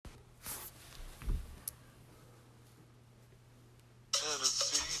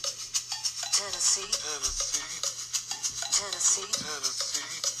Tennessee.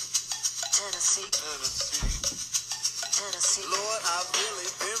 Lord, I've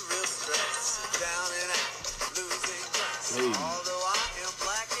really been real stressed, down and out, losing trust. Although I am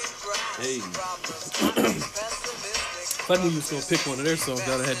black and brown, problems pessimistic. If I knew you was gonna pick one of their songs, I'd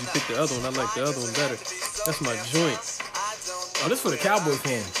have had you pick the other one. I like the other one better. That's my joint. Oh, this for the Cowboy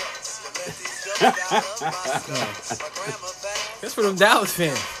fans. That's for them Dallas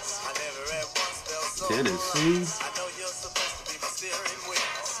fans. Tennessee.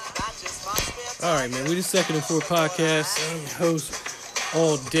 All right, man. We the Second and Four podcast. I'm your host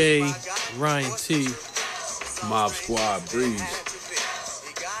all day, Ryan T. Mob Squad Breeze.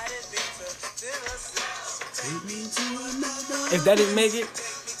 If that didn't make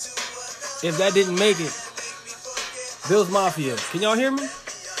it, Bills Mafia. Can y'all hear me?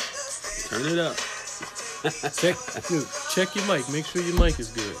 Turn it up. Check your mic. Make sure your mic is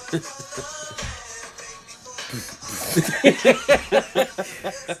good.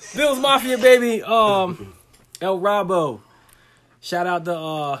 Bills Mafia, baby. El Rabo. Shout out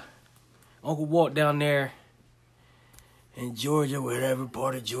to Uncle Walt down there in Georgia, whatever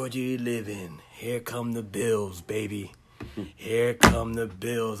part of Georgia you live in. Here come the Bills, baby. Here come the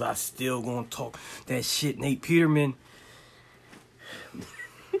Bills. I still gonna talk that shit, Nate Peterman.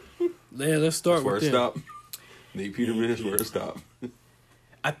 Yeah, let's start Where with it them. stop. Nate Peterman is where it stop.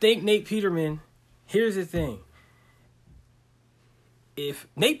 I think Nate Peterman, here's the thing. If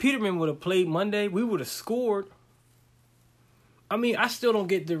Nate Peterman would have played Monday, we would have scored. I mean, I still don't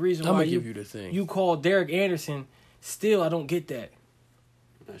get the reason I'm why gonna give you the thing. you call Derek Anderson. Still, I don't get that.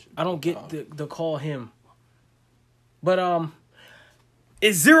 I don't get the call him. But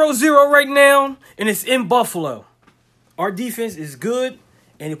it's 0-0 right now, and it's in Buffalo. Our defense is good,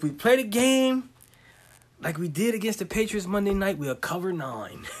 and if we play the game like we did against the Patriots Monday night, we'll cover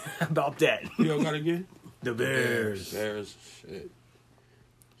 9. How about that? You know, got again? The Bears. Bears. Shit.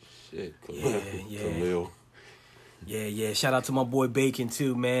 Yeah. Khalil. Yeah. Shout out to my boy Bacon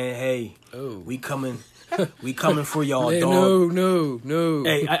too, man. Hey, we coming for y'all, Man, dog. No.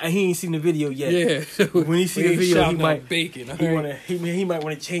 Hey, he ain't seen the video yet. Yeah. When he see the video, he might bacon. he might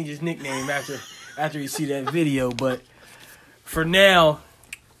want to change his nickname after he see that video. But for now,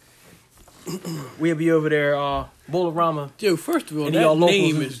 we'll be over there, Bolorama. Yo, first of all, And that y'all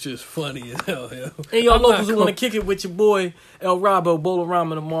name locals- is just funny as hell, yo. And y'all I'm locals not who want to kick it with your boy El Rabo,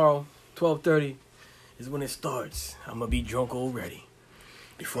 Bolorama tomorrow, 12:30 is when it starts. I'm gonna be drunk already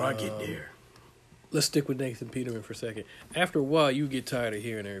before I get there. Let's stick with Nathan Peterman for a second. After a while, you get tired of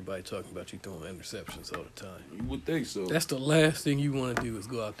hearing everybody talking about you throwing interceptions all the time. You would think so. That's the last thing you want to do is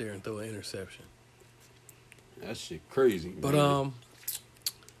go out there and throw an interception. That shit crazy. But man.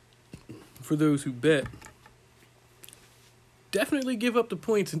 for those who bet, definitely give up the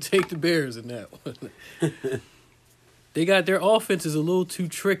points and take the Bears in that one. They got their offense is a little too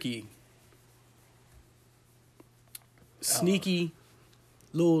tricky. Sneaky,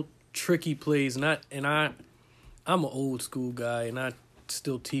 little tricky plays. I'm an old school guy, and I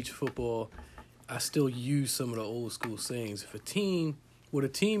still teach football. I still use some of the old school sayings. What a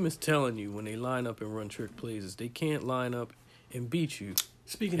team is telling you when they line up and run trick plays is they can't line up and beat you.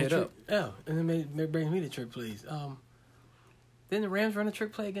 Speaking Head of trick, and it brings me to trick plays. Didn't the Rams run a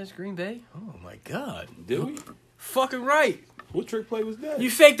trick play against Green Bay? Oh my God! Did we? Fucking right! What trick play was that? You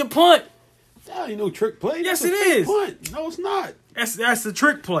faked the punt. That ain't no trick play. Yes, That's it a fake is. Punt. No, it's not. That's the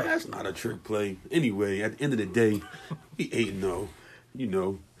trick play. That's not a trick play. Anyway, at the end of the day, we 8-0. You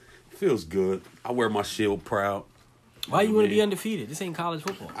know, feels good. I wear my shield proud. Why you want to be undefeated? This ain't college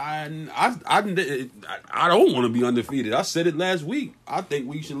football. I don't want to be undefeated. I said it last week. I think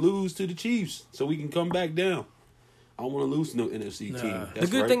we should lose to the Chiefs so we can come back down. I don't want to lose to no NFC team. The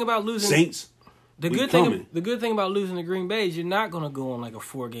good thing about losing Saints. The good thing about losing to Green Bay is you're not gonna go on like a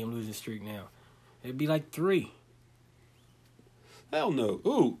 4-game losing streak now. It'd be like 3. Hell no.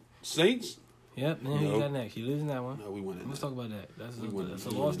 Ooh, Saints. Yep. Then who No. you got next? You losing that one? No, we winning. Let's talk about that. That's a We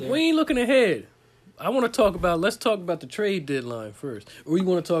loss there. We ain't looking ahead. Let's talk about the trade deadline first. Or you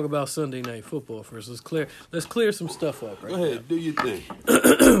want to talk about Sunday Night Football first? Let's clear some stuff up right Go ahead, do your thing.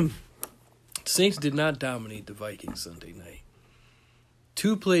 now. Saints did not dominate the Vikings Sunday night.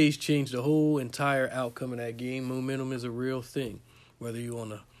 2 plays changed the whole entire outcome of that game. Momentum is a real thing. Whether you're on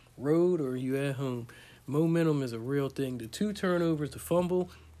the road or you at home, momentum is a real thing. The 2 turnovers, the fumble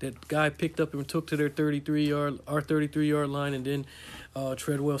that guy picked up and took to their 33-yard line, and then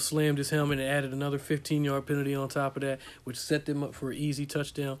Treadwell slammed his helmet and added another 15-yard penalty on top of that, which set them up for an easy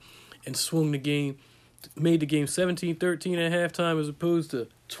touchdown and swung the game, made the game 17-13 at halftime as opposed to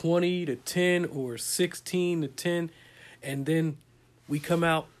 20-10 or 16-10, and then we come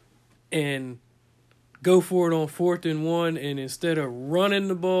out and go for it on 4th and 1, and instead of running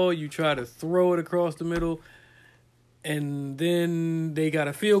the ball, you try to throw it across the middle, and then they got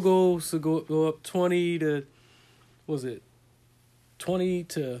a field goal, so go up 20 to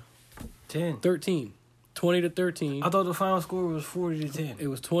 10. 13. 20 to 13. I thought the final score was 40 to 10. It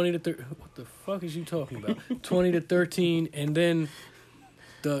was 20 to 13. What the fuck is you talking about? 20 to 13, and then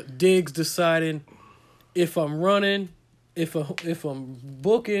the Diggs deciding if I'm running, if I'm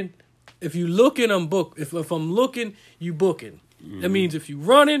booking, if you looking, I'm book. If I'm looking, you booking. That means if you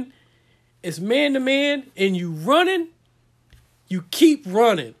running, it's man to man, and you running, you keep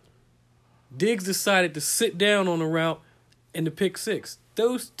running. Diggs decided to sit down on the route and the pick six.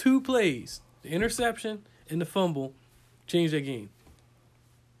 Those two plays, the interception and the fumble, changed that game.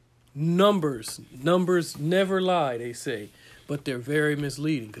 Numbers never lie, they say, but they're very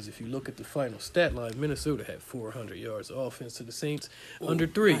misleading because if you look at the final stat line, Minnesota had 400 yards of offense to the Saints under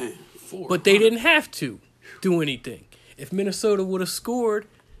 3. Man, but they didn't have to do anything. If Minnesota would have scored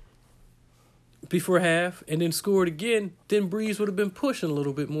before half and then scored again, then Breeze would have been pushing a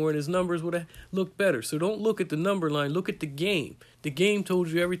little bit more and his numbers would have looked better. So don't look at the number line, look at the game. The game told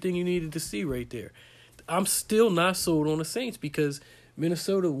you everything you needed to see right there. I'm still not sold on the Saints because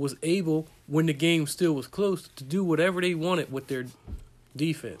Minnesota was able, when the game still was close, to do whatever they wanted with their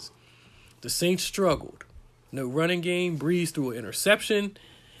defense. The Saints struggled. No running game, Breeze threw an interception.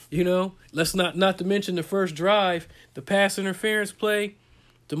 You know, let's not to mention the first drive, the pass interference play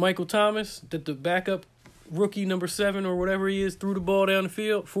to Michael Thomas, that the backup rookie number 7 or whatever he is threw the ball down the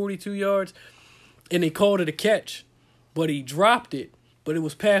field, 42 yards, and they called it a catch. But he dropped it, but it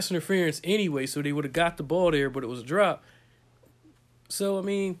was pass interference anyway, so they would have got the ball there, but it was a drop. So, I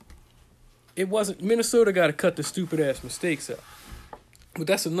mean, it wasn't – Minnesota got to cut the stupid-ass mistakes out. But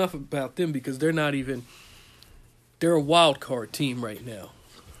that's enough about them because they're not even – they're a wild card team right now.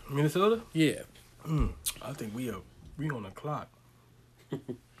 Minnesota? Yeah. I think we on the clock.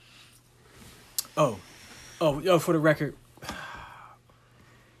 Oh, for the record,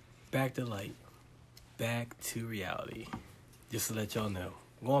 back to light, back to reality. Just to let y'all know,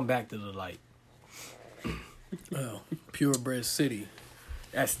 going back to the light. Oh, Purebred City.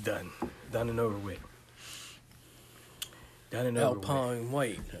 That's done and over with. Done and over Alpine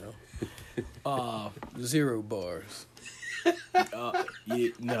White. You know? 0 bars.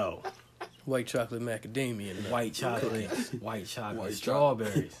 No. White chocolate macadamia. White chocolate,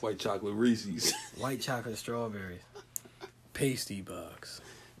 strawberries. White chocolate Reese's. White chocolate strawberries. Pasty box.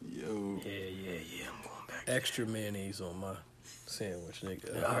 Yo. Yeah. I'm going back. Extra mayonnaise on my sandwich,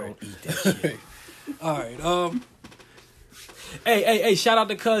 nigga. I don't eat that shit. All right. Hey, shout out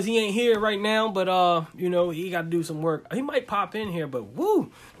to Cuz. He ain't here right now, but, he got to do some work. He might pop in here, but,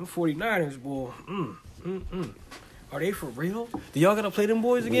 woo, them 49ers, boy, Are they for real? Do y'all gonna play them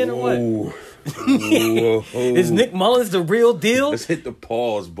boys again or what? Whoa. Is Nick Mullins the real deal? Let's hit the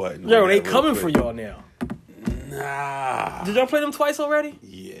pause button. Yo, they coming for y'all now. Nah. Did y'all play them twice already?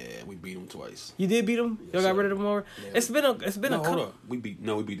 Yeah, we beat them twice. You did beat them? Y'all got rid of them over? Yeah. It's been a Hold couple. up. We beat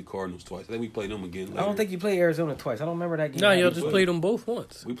the Cardinals twice. I think we played them again later. I don't think you played Arizona twice. I don't remember that game. No, y'all just played them both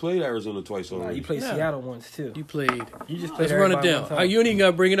once. We played Arizona twice already. Nah, you played Yeah. Seattle once too. You played. You just played Let's run it everybody down. one time. You ain't even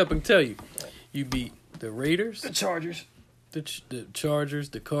gotta bring it up and tell you. You beat the Raiders, The Chargers, the Chargers,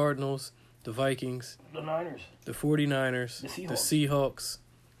 the Cardinals, the Vikings, the Niners, the 49ers, The the Seahawks.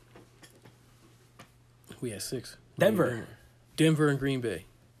 We had 6. Denver. Denver and Green Bay.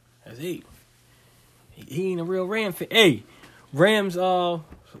 That's 8. He ain't a real Ram fan. Hey, Rams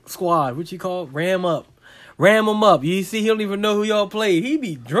squad. What you call it? Ram up. Ram him up. You see, he don't even know who y'all played. He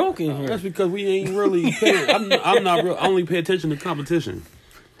be drunk in here. That's because we ain't really paying. I'm not real. I only pay attention to competition.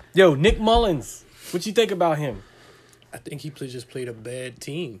 Yo, Nick Mullins. What you think about him? I think he just played a bad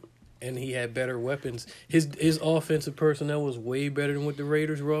team, and he had better weapons. His offensive personnel was way better than what the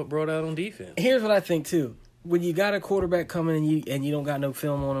Raiders brought out on defense. Here's what I think too. When you got a quarterback coming and you don't got no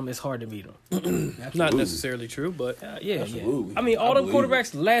film on him, it's hard to beat him. Not necessarily true, but Yeah. Absolutely. I mean, all I them believe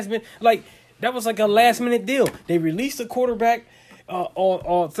quarterbacks last minute, that was like a last minute deal. They released a quarterback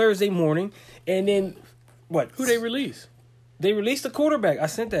on Thursday morning, and then what? who they release? They released a quarterback. I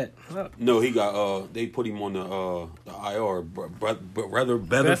sent that. No, he got. They put him on the IR, but rather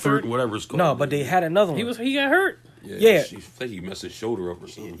Beatherford, whatever it's called. No, but they had another one. He got hurt. Yeah. I think he messed his shoulder up or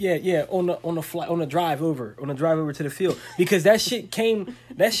something. Yeah, on the drive over to the field because that shit came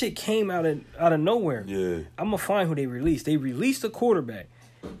out of nowhere. Yeah. I'm gonna find who they released. They released a quarterback.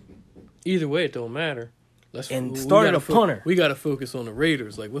 Either way, it don't matter. And started a punter. We got to focus on the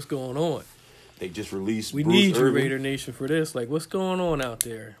Raiders. Like, what's going on? They just released. We Bruce need you, Irvin. Raider Nation, for this. Like, what's going on out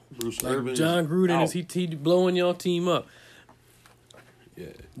there? Bruce Like, Irvin. John Gruden out. is he blowing y'all team up? Yeah.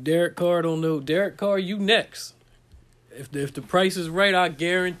 Derek Carr don't know. Derek Carr, you next. If the price is right, I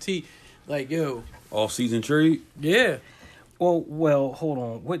guarantee. Like, yo. Off season trade. Yeah. Well, hold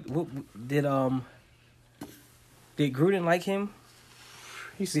on. What did Gruden like him?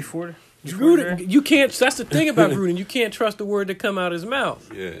 Before Gruden, you can't. That's the thing about Gruden. You can't trust the word that come out his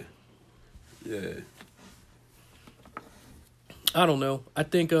mouth. Yeah. I don't know. I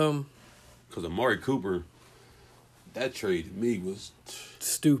think Because Amari Cooper, that trade to me was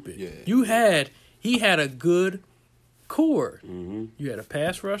stupid. Yeah. He had a good core. Mm-hmm. You had a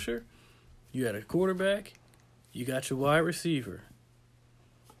pass rusher. You had a quarterback. You got your wide receiver.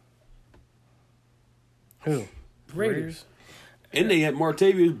 Who? Raiders. And they had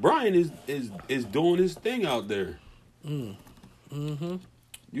Martavius Bryant is doing his thing out there. Mm-hmm.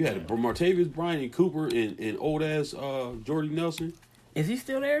 You had Martavius Bryant and Cooper and old ass Jordy Nelson. Is he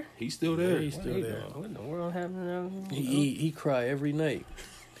still there? He's still there. Yeah, he's still there. What in the world happened now? He cry every night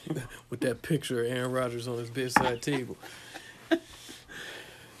with that picture of Aaron Rodgers on his bedside table.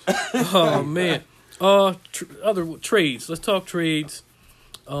 Oh man. Other trades. Let's talk trades.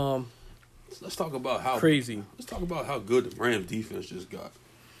 Let's talk about how crazy. Let's talk about how good the Rams defense just got.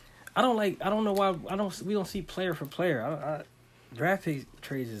 I don't know why we don't see player for player. Draft pick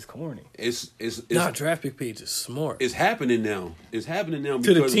trades is corny. It's draft pick page is smart. It's happening now. It's happening now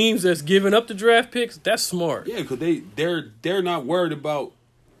to the teams that's giving up the draft picks. That's smart. Yeah, because they're not worried about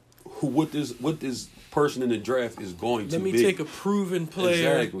what this person in the draft is going to be. Let me take a proven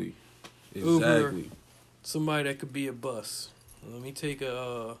player. Exactly. Over somebody that could be a bust. Let me take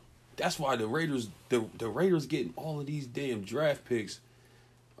a. That's why the Raiders getting all of these damn draft picks.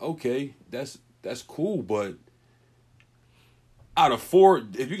 Okay, that's cool, but out of four,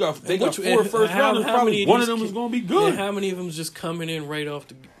 if you got they got four first rounders, probably one of them is going to be good. And how many of them is just coming in right off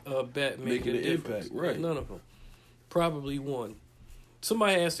the bat making an impact? Right, none of them. Probably one.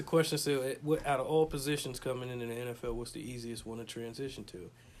 Somebody asked the question, said, out of all positions coming in the NFL, what's the easiest one to transition to?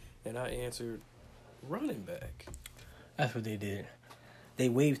 And I answered, running back. That's what they did. They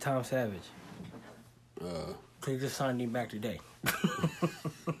waived Tom Savage. They just signed him back today.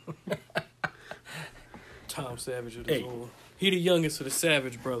 Tom Savage with his old. He the youngest of the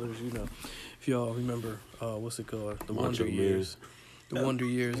Savage brothers, you know. If y'all remember, what's it called? The Wonder Years. The Wonder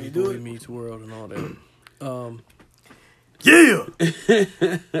Years of Boy Meets World and all that. Yeah!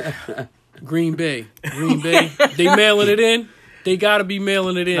 Green Bay. They mailing it in. They got to be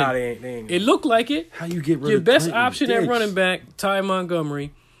mailing it in. Nah, they ain't. It looked like it. How you get rid your of best Clinton option Dix? at running back, Ty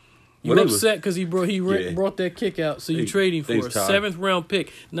Montgomery. You upset because he brought that kick out, so you trading for a 7th round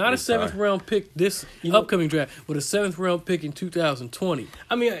pick, not a 7th round pick this upcoming draft, but a 7th round pick in 2020.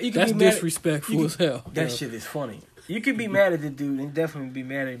 I mean, you can that's be mad disrespectful as hell. That shit is funny. You can be mad at the dude and definitely be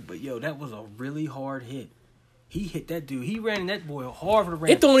mad at him, but yo, that was a really hard hit. He hit that dude. He ran that boy hard for the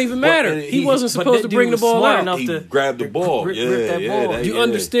Rams. It don't even matter. He wasn't supposed to bring the ball out. He grabbed the ball. Rip that ball. You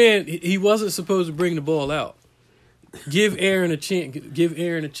understand? He wasn't supposed to bring the ball out. Give Aaron a chance. Give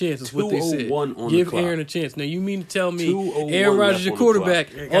Aaron a chance. Is what they said. Give Aaron a chance. Now you mean to tell me Aaron Rodgers, your quarterback,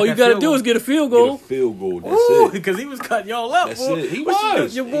 all you got to do is get a field goal? Get a field goal. That's it. Because he was cutting y'all up. That's boy. it. He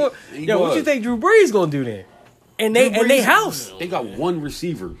was. Your boy, what you think Drew Brees gonna do then? And they house. They got one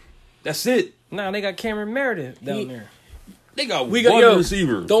receiver. That's it. Nah, they got Cameron Meredith down there. They got one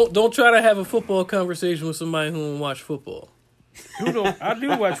receiver. Don't try to have a football conversation with somebody who don't watch football. I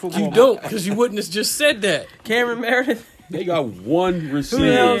do watch football. You don't, because you wouldn't have just said that. Cameron Meredith. They got one receiver. Who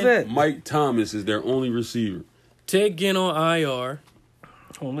the hell is that? Mike Thomas is their only receiver. Ted Ginn on IR.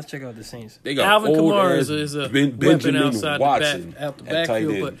 Hold on, let's check out the Saints. They got Alvin Kamara is a weapon outside Watson out the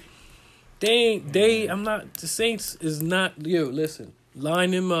backfield, but the Saints is not. Listen,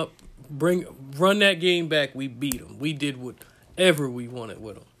 line them up, run that game back. We beat them. We did whatever we wanted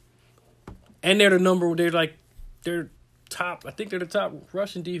with them, and they're they're top. I think they're the top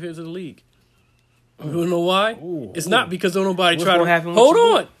rushing defense in the league. You don't know why? It's not because don't nobody try to hold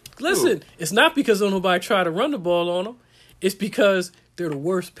on. Listen, it's not because don't nobody try to run the ball on them. It's because they're the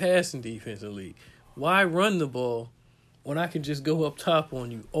worst passing defense in the league. Why run the ball when I can just go up top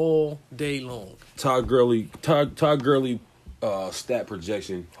on you all day long? Todd Gurley stat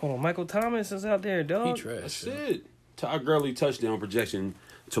projection. Hold on, Michael Thomas is out there, dog. He trash. That's it. Todd Gurley touchdown projection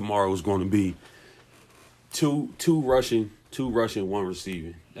tomorrow is going to be two rushing, 1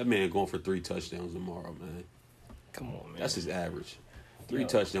 receiving. That man going for 3 touchdowns tomorrow, man. Come on, man. That's his average. 3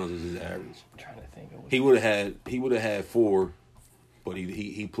 touchdowns is his average. I'm trying to think of he would have had 4, but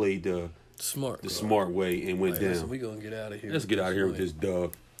he played the smart way and went down. Listen, we gonna get out of here. Let's get out of here with this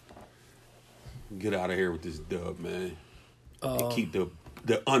dub. Get out of here with this dub, man. And keep the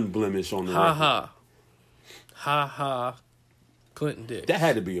unblemished on the record. Ha ha. Clinton Dix. That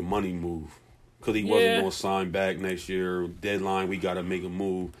had to be a money move because he wasn't going to sign back next year. Deadline, we got to make a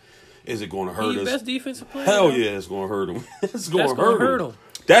move. Is it going to hurt us? Best defensive player. Hell yeah, it's going to hurt him. It's going to hurt him.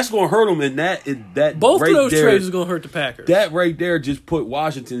 That's going to hurt him, and that both right of those there, trades is going to hurt the Packers. That right there just put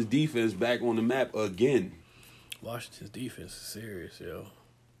Washington's defense back on the map again. Washington's defense is serious, yo.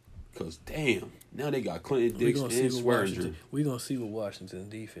 Because, damn, now they got Clinton Dix and Swearinger. We're going to see what Washington's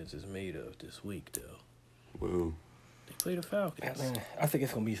defense is made of this week, though. Well, they play the Falcons. I think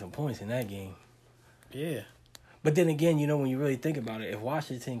it's going to be some points in that game. Yeah. But then again, when you really think about it, if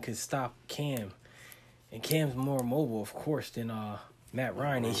Washington could stop Cam, and Cam's more mobile, of course, than Matt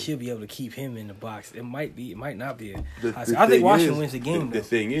Ryan, they should be able to keep him in the box. It might not be. I think Washington wins the game, though. The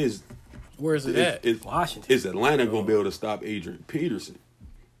thing is, where is it at? Washington. Is Atlanta going to be able to stop Adrian Peterson?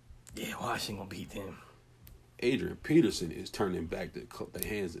 Yeah, Washington going to beat them. Adrian Peterson is turning back the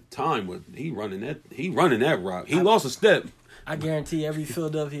hands of time. He running that rock. He lost a step. I guarantee every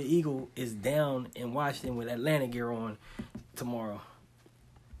Philadelphia Eagle is down in Washington with Atlanta gear on tomorrow.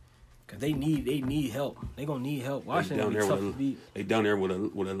 Cause they need help. They gonna need help. Washington tough to beat. They down there with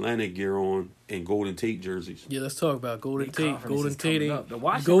Atlanta gear on and Golden Tate jerseys. Yeah, let's talk about Golden Tate. Golden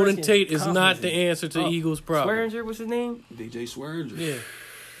Tate is not the answer to Eagles' problem. Swearinger, what's his name? DJ Swearinger. Yeah,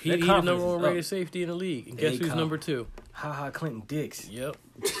 he's the number one rated safety in the league. And guess who's number 2? Clinton Dix. Yep.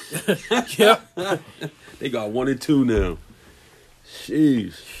 Yep. They got 1 and 2 now.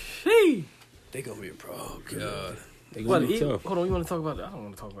 Jeez. They gonna be a problem. Oh God. Hold on, you want to talk about that? I don't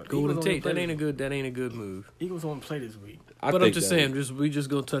want to talk about that. Golden Tate. That ain't a good move. Eagles won't play this week. But I'm just saying, we just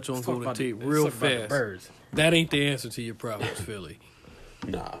gonna touch on Golden Tate real fast. That ain't the answer to your problems, Philly.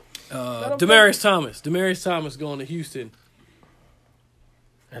 Nah. Demaryius Thomas going to Houston.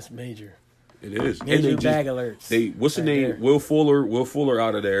 That's major. It is. Major bag alerts. What's the name? There. Will Fuller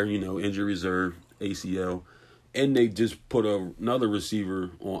out of there. Injury reserve, ACL. And they just put another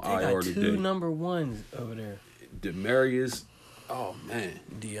receiver on IR today. 2 number 1s over there. Demaryius. Oh, man.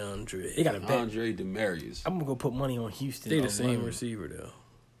 DeAndre. They got a bet. DeAndre Demaryius. I'm going to go put money on Houston. They the same receiver, though.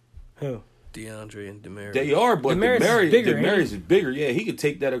 Who? DeAndre and Demaryius. They are, but Demaryius is bigger. Yeah, he could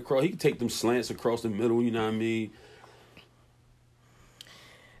take that across. He could take them slants across the middle, you know what I mean?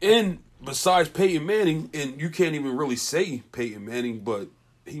 And besides Peyton Manning, and you can't even really say Peyton Manning, but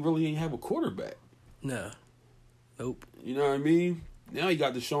he really ain't have a quarterback. Nah. Nope. You know what I mean? Now you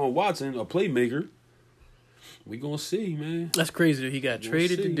got Deshaun Watson, a playmaker. We gonna see, man. That's crazy that he got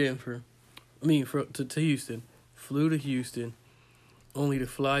traded to Denver. To Houston. Flew to Houston, only to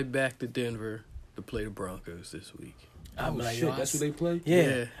fly back to Denver to play the Broncos this week. I'm like, shit, that's who they play?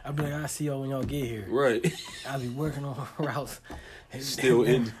 Yeah. I'll be like, I'll see y'all when y'all get here. Right. I'll be working on routes. Still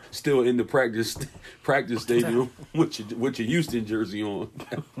in the practice stadium with your Houston jersey on.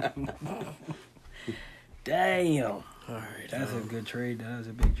 Damn. All right. That's a good trade. That was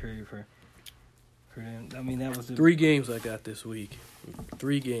a big trade for them. I mean, that was 3 games I got this week.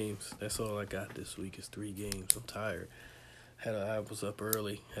 3 games. That's all I got this week is 3 games. I'm tired. I was up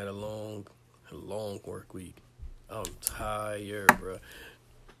early. Had a long work week. I'm tired, bro.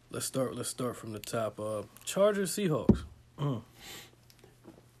 Let's start from the top. Chargers, Seahawks.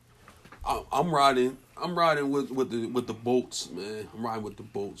 I'm riding with the Bolts, man. I'm riding with the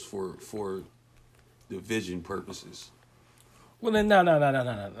Bolts for division purposes. Well, then,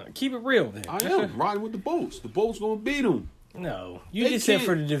 no. Keep it real, then. I am riding with the Bolts. The Bolts gonna beat them. No, you just said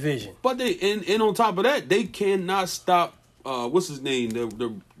for the division. But they and on top of that, they cannot stop. What's his name?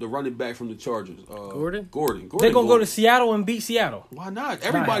 The running back from the Chargers. Gordon. They're gonna go to Seattle and beat Seattle. Why not?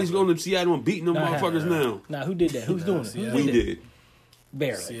 Everybody's going to Seattle and beating them motherfuckers now. Nah, who did that? Who's doing it? We did.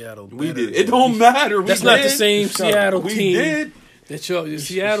 Barely. Seattle. We did. It don't matter. That's not the same Seattle team. We did.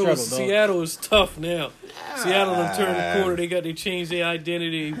 Seattle is tough now. Seattle done turned the corner. They changed their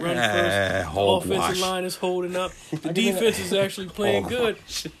identity. Run first. Offensive line is holding up. The defense is actually playing good.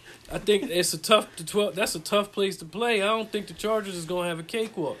 I think it's that's a tough place to play. I don't think the Chargers is gonna have a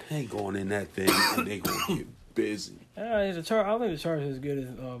cakewalk. They ain't going in that thing and they gonna get busy. I don't think the Chargers are as good as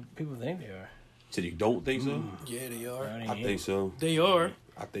people think they are. So you don't think so? Yeah, they are. I think so. They are.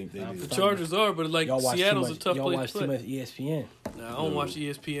 I think they do. The Chargers are, but Seattle's a tough place to play. Y'all watch too much ESPN. Nah, I don't watch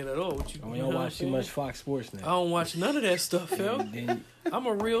ESPN at all. Y'all watch too much Fox Sports now. I don't watch none of that stuff, Phil. I'm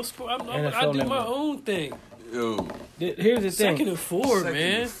a real sport. I do my own thing. Yo, here's the thing. 2nd and 4,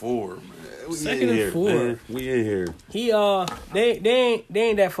 man. 2nd and 4. Man. We in here. They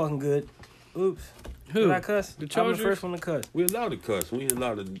ain't that fucking good. Oops. Who? Did I cuss? The Chargers? I'm the first one to cuss. We allowed to cuss. We ain't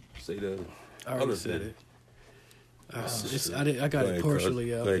allowed to say the other thing. I got it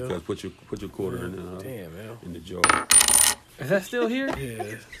partially out. Go ahead, cuz. Put your quarter in the jar. Is that still here?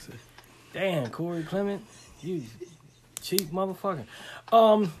 Yeah. Damn, Corey Clement. You Cheap motherfucker.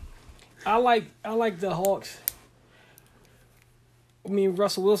 I like the Hawks. I mean,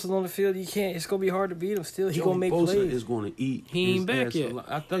 Russell Wilson on the field, it's gonna be hard to beat him. Still, he gonna make Bosa plays. is gonna eat. He ain't back yet.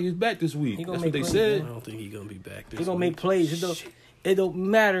 I thought he was back this week. He gonna That's what make they plays, said. I don't think he's gonna be back this He gonna week. make plays. It don't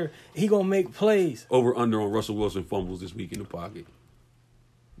matter. He gonna make plays. Over under on Russell Wilson fumbles this week in the pocket.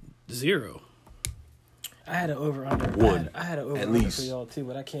 0. I had an over under. One, I had an over at under least. for y'all too,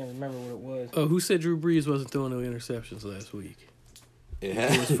 but I can't remember what it was. Oh, who said Drew Brees wasn't throwing no interceptions last week? It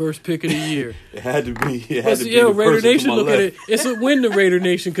His first pick of the year. It had to be. It had But to be yo, the Raider person to Nation, my look left. at it. It's a win to Raider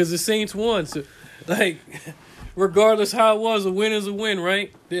Nation because the Saints won. So, like, regardless how it was, a win is a win,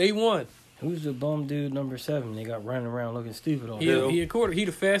 right? They won. Who's the bum dude number 7? They got running around looking stupid all day. He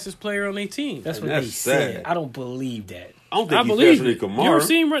the fastest player on their team. That's what That's they said. sad. I don't believe that. I don't think I he's believe faster it. than You Kamara. ever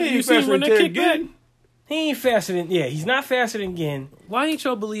seen him He ain't run faster than that Ted kick back? Ginn. He ain't faster than he's not faster than Ginn. Why ain't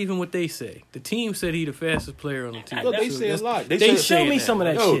y'all believing what they say? The team said he the fastest player on the team. Look, they So say a that's- lot. They say- Show me some of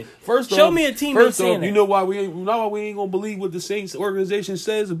that Yo, shit. first Show off, me a team First that's saying off, you that. know why we ain't gonna believe what the Saints organization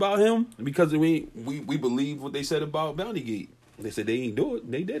says about him? Because we believe what they said about Bountygate. They said they ain't do it.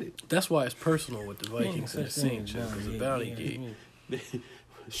 They did it. That's why it's personal with the Vikings and the such thing Saints as because of Bountygate. Bountygate.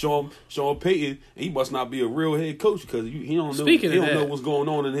 Sean Payton, he must not be a real head coach because he don't know. Speaking he of don't know that, what's going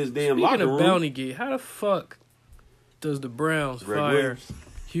on in his damn Speaking locker of room. Bountygate, how the fuck does the Browns Greg fire Williams.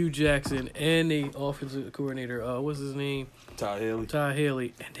 Hugh Jackson and the offensive coordinator? What's his name? Ty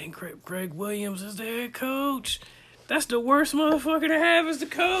Haley, and then Greg Williams is the head coach. That's the worst motherfucker to have as the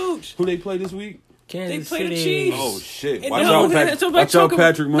coach. Who they play this week? Kansas play the City. Chiefs. Oh shit! And Watch no, out, somebody Watch out, talking-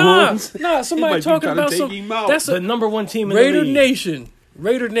 Patrick Mahomes. Nah, somebody He might be talking trying to about take some. him out. That's The a number 1 team in Raider the league. Nation.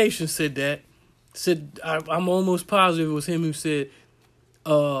 Raider Nation said that. Said I'm almost positive it was him who said,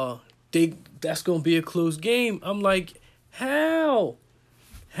 that's gonna be a close game. I'm like, how?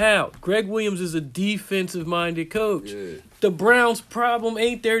 Greg Williams is a defensive-minded coach. Yeah. The Browns' problem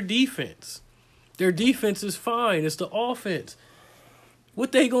ain't their defense. Their defense is fine. It's the offense.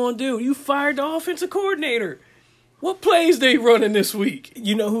 What they gonna do? You fired the offensive coordinator. What plays they running this week?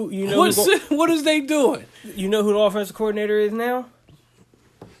 You know who? What is they doing? You know who the offensive coordinator is now?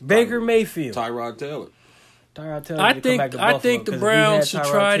 Baker Mayfield. Tyrod Taylor. Tyrod Taylor. I need to come back think to I Buffalo, think the 'cause if we Browns had should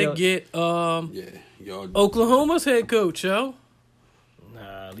Tyrod try to Taylor- get Yeah, y'all. Oklahoma's head coach, yo.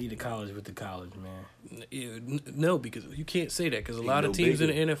 Nah, leave the college with the college, man. No, because you can't say that because a lot of no teams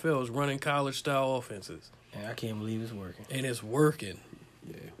Baker. in the NFL is running college style offenses And I can't believe it's working. and it's working.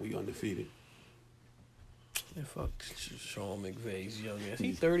 Yeah, we undefeated. And fuck Sean McVay's young ass.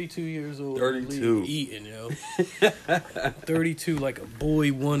 He's 32 years old. 32. Eating, yo. 32 like a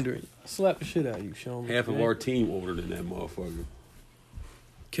boy wonder. Slap the shit out of you, Sean. Half of McVay. our team older than that motherfucker.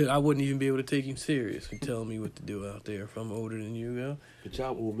 I wouldn't even be able to take him serious and telling me what to do out there if I'm older than you, yo. Good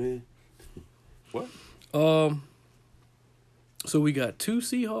job, old man. What? So we got 2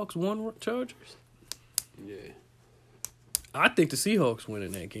 Seahawks, 1 Chargers. Yeah. I think the Seahawks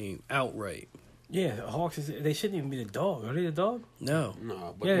winning that game outright. Yeah, the Hawks they shouldn't even be the dog. Are they the dog? No.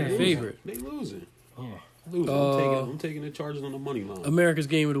 Nah, but Yeah, they yeah. losing. Favorite. They losing. Yeah. Losing. I'm taking the Chargers on the money line. America's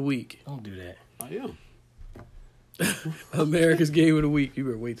game of the week. Don't do that. I am. America's game of the week. You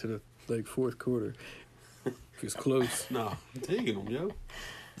better wait till the fourth quarter. It's close. Nah, I'm taking them, yo.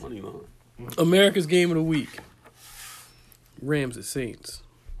 Money line. America's game of the week. Rams at Saints.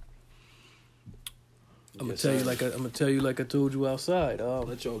 I'm gonna tell you like I told you outside.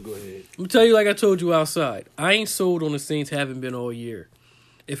 Let y'all go ahead. I'm gonna tell you like I told you outside. I ain't sold on the Saints. Haven't been all year.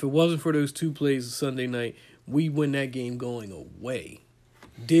 If it wasn't for those 2 plays Sunday night, we win that game going away.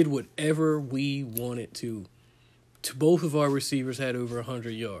 Did whatever we wanted to. Both of our receivers had over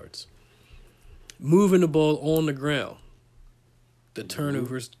 100 yards. Moving the ball on the ground. The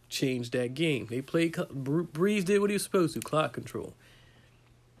turnovers changed that game. They played. Breeze did what he was supposed to. Clock control.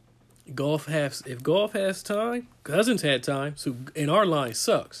 If Goff has time, Cousins had time. So and our line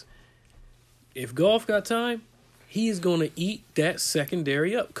sucks. If Goff got time, he is going to eat that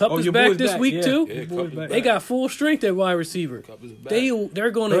secondary up. Cup is your back boy's this back, week yeah. too. Yeah, Boys Cup is back. They got full strength at wide receiver. Cup is back.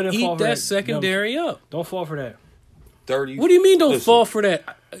 They're going Don't to fall eat for that that secondary up. Don't fall for that. 30. What do you mean? Don't Listen, fall for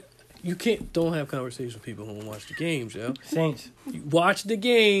that? You can't. Don't have conversations with people who don't watch the games, yo. Saints. You watch the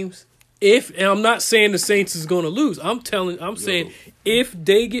games. And I'm not saying the Saints is going to lose. I'm saying if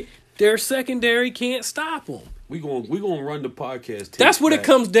they get their secondary can't stop them. We gonna run the podcast. That's what it back.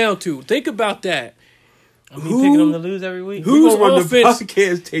 comes down to. Think about that. I mean, picking them to lose every week. Who- Whose We gonna run offense- the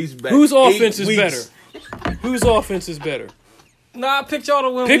podcast tapes back. Whose 8 offense is weeks. better? Whose offense is better? Nah, I picked y'all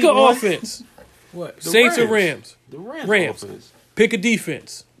to win. Pick week an one. offense. What? The Saints or Rams? The Rams. Rams. Offense. Pick a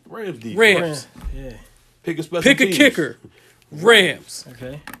defense. Rams defense. Rams. Yeah. Pick a special Pick a teams. kicker. Rams.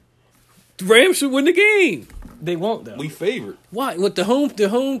 Okay. Rams should win the game. They won't though. We favored. Why? With the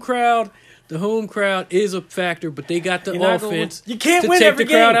home crowd. The home crowd is a factor, but they got the offense. You can't to win take every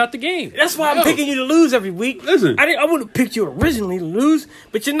the crowd game. out the game. That's why I'm picking you to lose every week. Listen. I wouldn't have picked you originally to lose,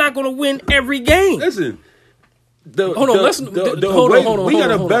 but you're not going to win every game. Listen. Hold on. We got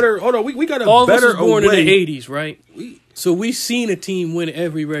a better away. All of us was born in the 80s, right? So we've seen a team win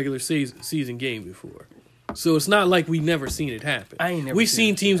every regular season game before. So it's not like we never seen it happen. We've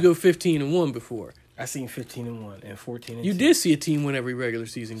seen teams go 15-1 before. I seen 15-1 and 14-2. You did see a team win every regular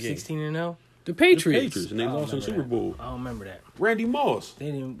season game. 16-0. The Patriots. And they lost in the Super Bowl. I don't remember that. Randy Moss.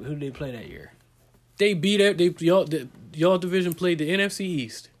 Who did they play that year? They beat it. Y'all division played the NFC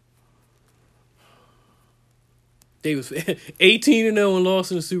East. They was 18-0 and lost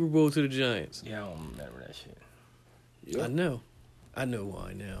in the Super Bowl to the Giants. Yeah, I don't remember that shit. Yep. I know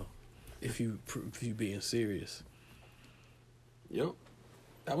why now. If you being serious. Yep.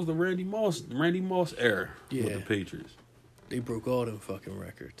 That was the Randy Moss era with the Patriots. They broke all them fucking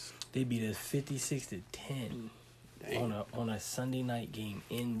records. They beat us 56-10 on a Sunday night game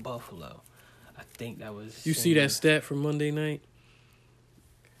in Buffalo. I think that was. You see that stat from Monday night?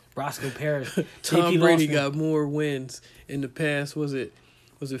 Roscoe Parrish. Tom Brady got more wins in the past. Was it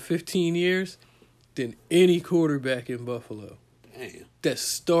 15 years than any quarterback in Buffalo? Damn. That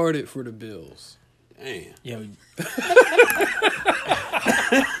started for the Bills. Damn. Yo.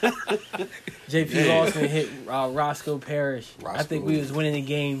 JP Lawson hit Roscoe Parrish. I think we was winning the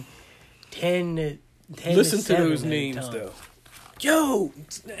game 10-7. Listen to those names though. Yo,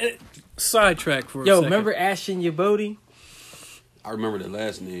 sidetrack for a second. Yo, remember Ashton Yabodi? I remember the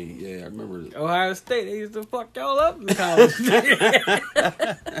last name. Yeah, I remember it. Ohio State. They used to fuck y'all up in college.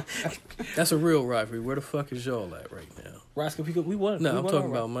 That's a real rivalry. Where the fuck is y'all at right now? Roscoe, we won. No, I'm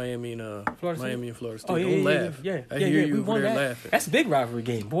talking about Miami and Florida State. Oh, yeah, Don't yeah, laugh. Yeah, I hear you over there that. laughing. That's a big rivalry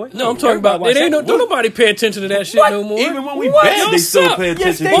game, boy. No, I'm talking about it. Ain't don't nobody pay attention to that shit no more. Even when we bad, they still pay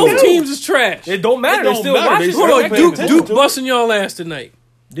attention. Both teams is trash. It don't matter. They still watching. Hold on, Duke busting y'all ass tonight.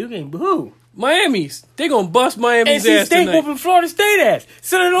 Duke ain't who? Miami's. They gonna bust Miami's ass State tonight. whooping Florida State ass.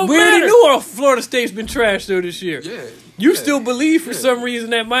 So it don't we matter. already knew our Florida State's been trash though this year. Yeah. You still believe for some reason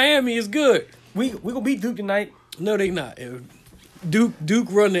that Miami is good. We gonna beat Duke tonight. No, they not. Duke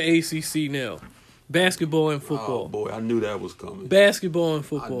run the ACC now. Basketball and football. Oh boy, I knew that was coming. Basketball and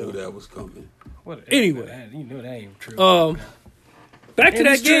football. I knew that was coming. Anyway, you know that ain't true. Back to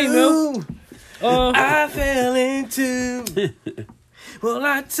that game though. I fell into. Well,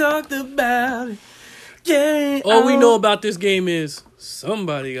 I talked about it. Yeah. All we know about this game is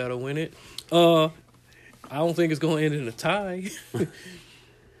somebody got to win it. I don't think it's going to end in a tie.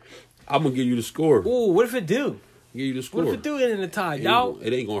 I'm going to give you the score. Ooh, what if it do? Give you the score. What if it do end in a tie, y'all?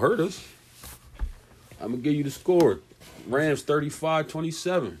 It ain't going to hurt us. I'm going to give you the score. Rams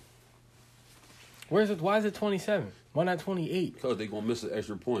 35-27. Why is it 27? Why not 28? Because they're going to miss an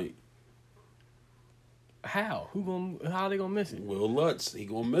extra point. How? How they gonna miss it? Will Lutz, he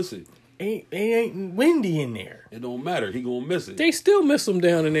gonna miss it. It ain't windy in there. It don't matter. He gonna miss it. They still miss them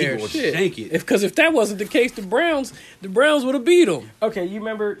down in there. He gonna Shit. shank it. Because if that wasn't the case, the Browns would have beat them. Okay, you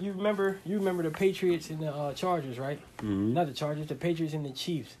remember the Patriots and the Chargers, right? Mm-hmm. Not the Chargers, the Patriots and the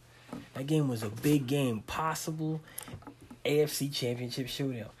Chiefs. That game was a big game, possible AFC Championship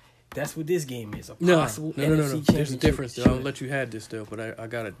showdown. That's what this game is. A possible NFC Championship. There's a difference. Though. I'll let you have this though, but I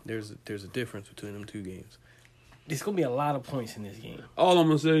got it. There's a difference between them two games. There's gonna be a lot of points in this game. All I'm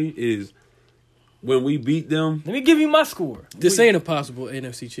gonna say is, when we beat them, let me give you my score. This ain't a possible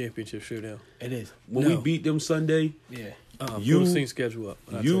NFC Championship showdown. It is. When we beat them Sunday, yeah. You sing schedule up.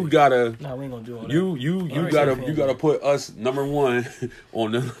 You gotta. No, we ain't gonna do all that. You gotta put us number one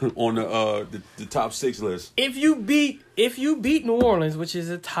on the top 6 list. If you beat New Orleans, which is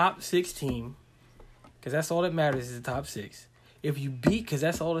a top 6 team, because that's all that matters is the top 6. If you beat, because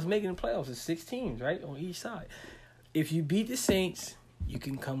that's all that's making the playoffs is 6 teams, right, on each side. If you beat the Saints, you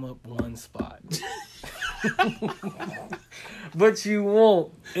can come up 1 spot. But you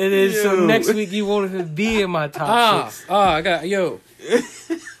won't. It is so next week you won't even be in my top 6. I got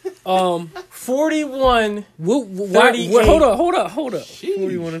 41. Hold up.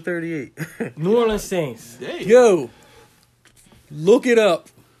 41 and 38. New Orleans Saints. Damn. Yo, look it up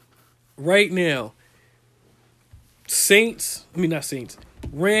right now.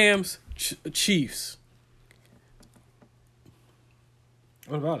 Rams, Chiefs.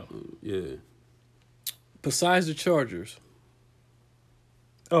 What about them? Yeah. Besides the Chargers.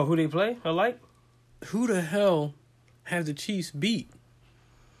 Oh, who they play? Who the hell have the Chiefs beat?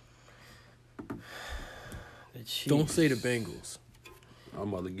 The Chiefs. Don't say the Bengals.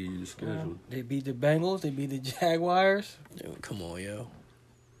 I'm about to give you the schedule. They beat the Bengals. They beat the Jaguars. Come on, yo.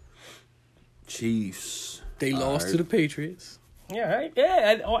 Chiefs. They lost to the Patriots. Yeah, right.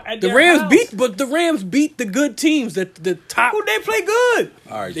 Yeah, the Rams beat the good teams. The top. Who they play good?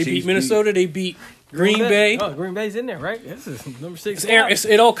 All right, They beat Minnesota. They beat Green Bay. Oh, Green Bay's in there, right? This is number 6.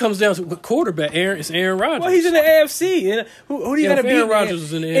 It all comes down to quarterback. It's Aaron Rodgers. Well, he's in the AFC. And who do you got to beat? Aaron Rodgers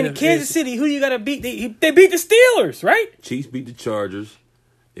was in the in Kansas City, who do you got to beat? They beat the Steelers, right? Chiefs beat the Chargers.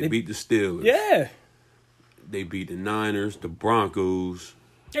 They beat the Steelers. Yeah. They beat the Niners, the Broncos.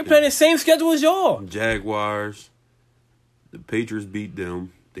 They're playing the same schedule as y'all. Jaguars. The Patriots beat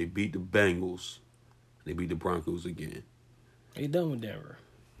them. They beat the Bengals. They beat the Broncos again. They done with Denver.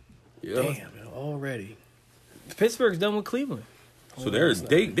 Yeah. Damn, already. Pittsburgh's done with Cleveland. So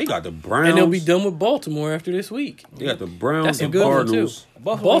they got the Browns. And they'll be done with Baltimore after this week. They got the Browns That's a and good Cardinals.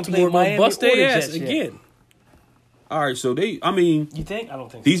 one, too. Baltimore gonna bust their ass again. All right, so you think? I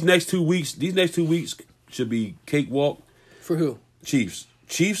don't think these next 2 weeks should be cakewalk. For who? Chiefs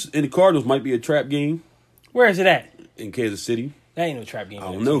and the Cardinals might be a trap game. Where is it at? In Kansas City. That ain't no trap game. I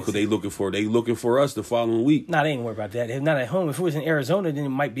don't know because they looking for us the following week. Nah, they ain't worried about that. If not at home, if it was in Arizona, then it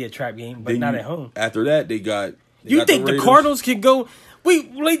might be a trap game, but not at home. After that, they got. You think the Cardinals could go?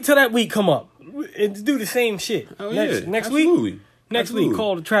 Wait till that week come up and do the same shit. Oh, Next week. Next week,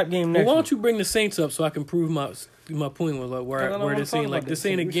 call the trap game. Next. Why don't you bring the Saints up so I can prove my point was like where this ain't like this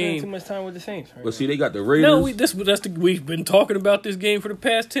ain't a game. Too much time with the Saints. But see, they got the Raiders. No, we've been talking about this game for the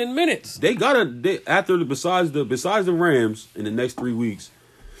past 10 minutes. They besides the Rams in the next 3 weeks,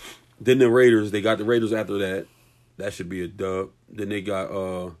 then the Raiders. They got the Raiders after that. That should be a dub. Then they got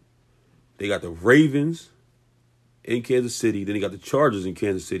the Ravens in Kansas City. Then they got the Chargers in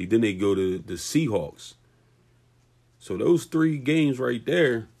Kansas City. Then they go to the Seahawks. So those 3 games right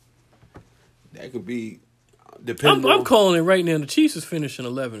there, that could be. I'm calling it right now. The Chiefs is finishing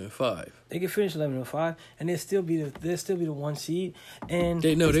 11-5. They can finish 11-5, and they'll still be the 1 seed. And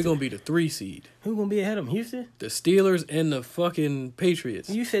they're gonna be the 3 seed. Who gonna be ahead of them? Houston, the Steelers, and the fucking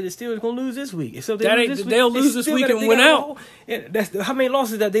Patriots. You said the Steelers gonna lose this week. So they'll lose this week and win out. That's how many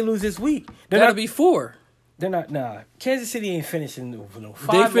losses that they lose this week? That'll be 4. They're not. Nah, Kansas City ain't finishing no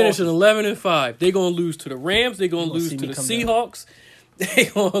 5. They finishing 11-5. They're gonna lose to the Rams. They're gonna lose to the Seahawks.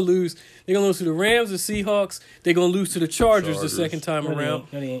 They're gonna lose to the Rams, the Seahawks. They're gonna lose to the Chargers the second time around.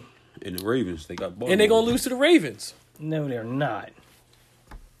 No, they ain't. And the Ravens, they got Baltimore. And they're gonna lose to the Ravens. No, they're not.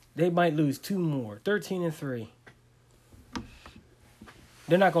 They might lose 2 more. 13-3.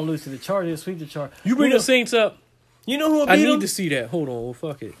 They're not gonna lose to the Chargers. Sweep the Chargers. You bring the Saints up. You know who will beat I need them? to see that. Hold on. Well,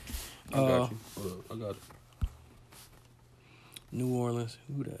 fuck it. I got you. Hold up. I got you. New Orleans.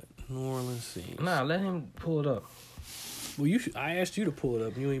 Who that? New Orleans Saints. Nah, let him pull it up. Well, I asked you to pull it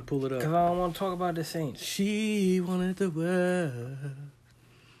up. You ain't pull it up. Because I don't want to talk about the Saints. She wanted the world.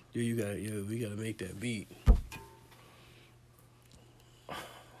 We gotta make that beat.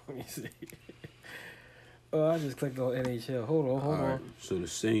 Let me see. Oh, I just clicked on NHL. Hold on. So the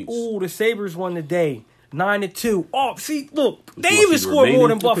Saints. Oh, the Sabres won today. 9-2. Oh, see, look. They even scored more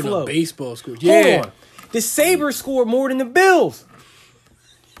than Buffalo. Baseball score. Yeah. Hold on. The Sabres scored more than the Bills.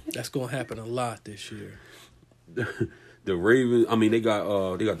 That's gonna happen a lot this year. The Ravens. I mean, they got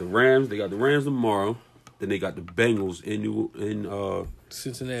the Rams. They got the Rams tomorrow. Then they got the Bengals in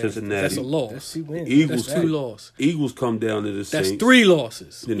Cincinnati. Cincinnati. That's a loss. That's 2 wins. Eagles. That's 2 losses. Eagles come down to the Saints. That's 3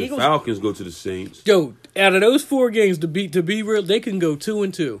 losses. Then the Falcons go to the Saints. Yo, out of those 4 games, to be real, they can go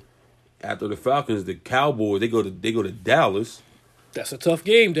 2-2. After the Falcons, the Cowboys they go to Dallas. That's a tough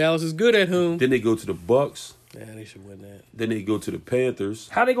game. Dallas is good at home. Then they go to the Bucks. Yeah, they should win that. Then they go to the Panthers.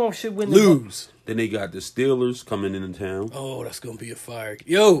 How they going to should win? Lose. Then they got the Steelers coming into town. Oh, that's gonna be a fire.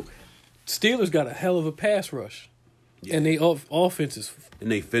 Yo, Steelers got a hell of a pass rush, and they offense is.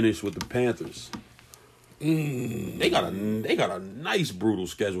 And they finish with the Panthers. They got a nice brutal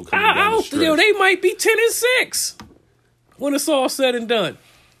schedule coming down the stretch. Yo, they might be 10-6 when it's all said and done.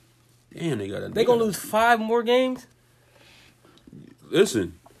 Damn, they gonna lose 5 more games.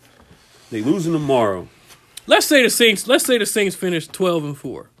 Listen, they losing tomorrow. Let's say the Saints finish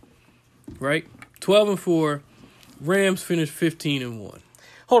 12-4, right? 12-4. Rams finish 15-1.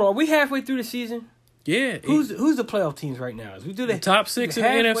 Hold on, are we halfway through the season? Yeah. Who's the playoff teams right now? As we do the top 6 in the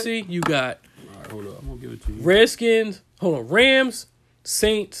NFC, you got. All right, hold up. I'm gonna give it to you. Redskins. Hold on. Rams,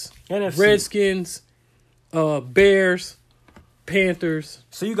 Saints, NFC. Redskins, Bears, Panthers.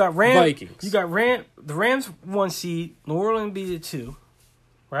 So you got Rams. Vikings. You got the Rams 1 seed. New Orleans be the 2,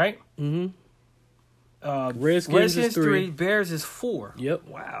 right? Mm-hmm. Redskins is 3. Bears is 4. Yep.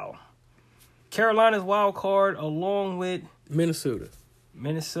 Wow. Carolina's wild card along with Minnesota.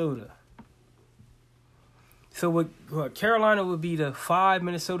 So what Carolina would be the 5,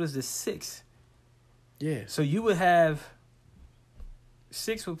 Minnesota's the 6. Yeah. So you would have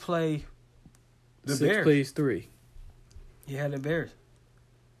 6 would play The 6 Bears. plays 3. You had the Bears,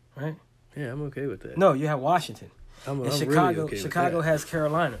 right? Yeah, I'm okay with that. No, you have Washington. I'm And really Chicago, okay with Chicago that. has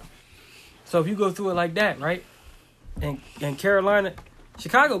Carolina. So if you go through it like that, right? And Carolina,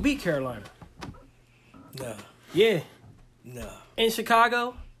 Chicago beat Carolina. Nah, Yeah, nah. in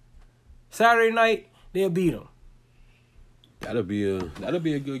Chicago, Saturday night they'll beat them. That'll be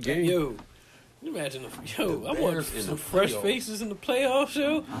a good game. Yo, you imagine I want Bears in some the fresh playoffs. faces in the playoff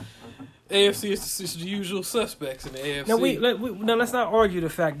show. AFC is the usual suspects in the AFC. No, let's not argue the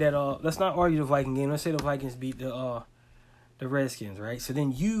fact that let's not argue the Viking game. Let's say the Vikings beat the Redskins, right? So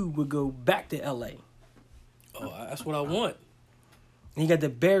then you would go back to LA. Oh, that's what I want. And you got the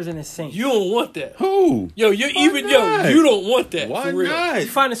Bears and the Saints. You don't want that. Who? Yo, you don't want that. Why for real. not? You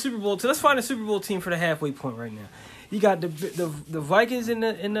find a Super Bowl. Let's find a Super Bowl team for the halfway point right now. You got the Vikings in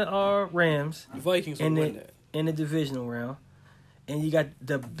the Rams The Vikings will in win the that. in the divisional round, and you got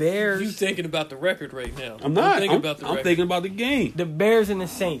the Bears. You thinking about the record right now? I'm not. Thinking about the I'm record. thinking about the game. The Bears and the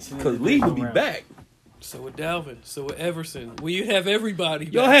Saints. in the Because Lee will be divisional round. back. So with Dalvin, so with Everson. Well, you have everybody.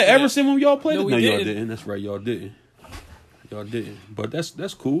 Y'all back had there. Everson when y'all played? No, we y'all didn't. didn't. That's right, y'all didn't. Y'all didn't. But that's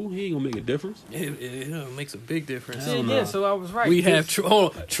cool. He ain't gonna make a difference. It makes a big difference. See, again, so I was right. We have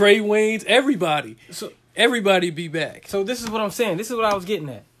Trey Waynes, everybody. So Everybody be back. So this is what I'm saying. This is what I was getting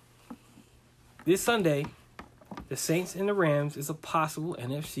at. This Sunday, the Saints and the Rams is a possible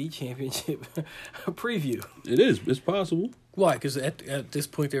NFC Championship preview. It is. It's possible. Why? Because at this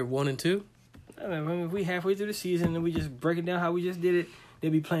point they're 1-2. I mean, if we halfway through the season and we just break it down how we just did it, they'll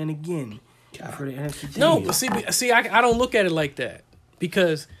be playing again for the NFC Championship. No, but see, I don't look at it like that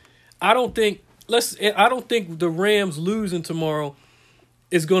because I don't think the Rams losing tomorrow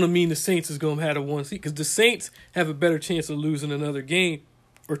is going to mean the Saints is going to have a 1 seed because the Saints have a better chance of losing another game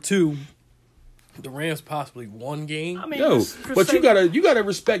or two. The Rams possibly 1 game. I mean, Yo, but you gotta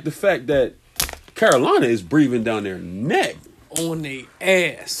respect the fact that Carolina is breathing down their neck. On their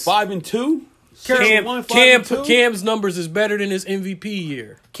ass. 5-2. 5-2? Cam's numbers is better than his MVP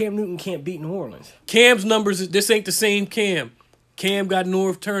year. Cam Newton can't beat New Orleans. Cam's numbers, this ain't the same Cam. Cam got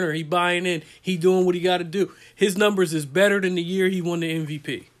North Turner. He buying in. He doing what he got to do. His numbers is better than the year he won the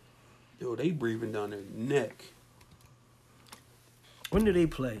MVP. Yo, they breathing down their neck. When do they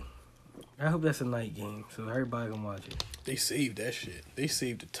play? I hope that's a night game so everybody can watch it. They saved that shit. They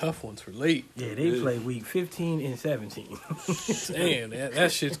saved the tough ones for late. Yeah, they play week 15 and 17. Damn,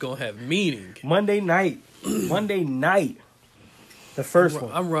 that shit's going to have meaning. Monday night. The first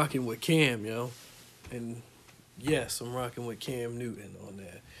one. I'm rocking with Cam, yo. And yes, I'm rocking with Cam Newton on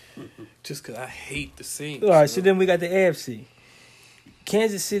that. Just because I hate the Saints. All right, yo. so then we got the AFC.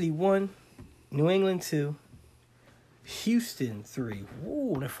 Kansas City 1, New England 2, Houston 3.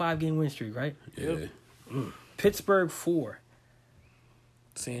 Woo, on a 5-game win streak, right? Yep. Pittsburgh 4.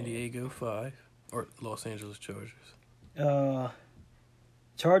 San Diego 5. Or Los Angeles Chargers.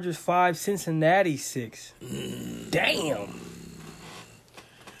 Chargers 5, Cincinnati 6. Damn.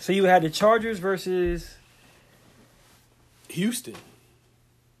 So you had the Chargers versus... Houston.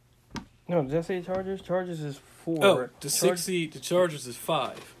 No, did I say Chargers? Chargers is 4. Oh, the 6th seed, the Chargers is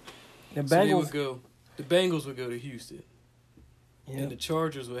 5. The So they would Bengals... go. The Bengals would go to Houston, Yeah. and the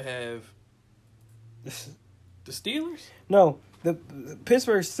Chargers would have the Steelers. No, the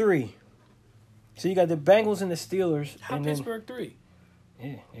Pittsburgh's 3. So you got the Bengals and the Steelers. How and Pittsburgh 3?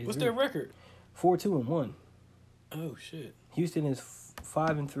 Then, yeah, What's their record? 4-2-1. Oh shit! Houston is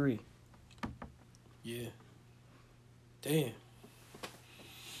 5-3. Yeah. Damn.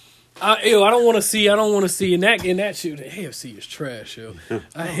 I don't want to see. In that shit. The AFC is trash, yo.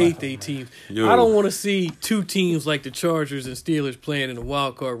 I hate they teams. Yo. I don't want to see 2 teams like the Chargers and Steelers playing in the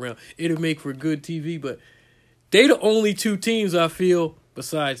wild card round. It'll make for good TV, but they the only 2 teams I feel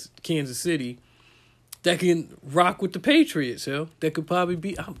besides Kansas City that can rock with the Patriots, yo. That could probably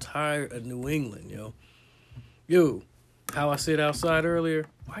be. I'm tired of New England, yo. Yo, how I said outside earlier.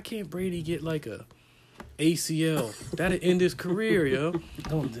 Why can't Brady get like a ACL? That'll end his career, yo.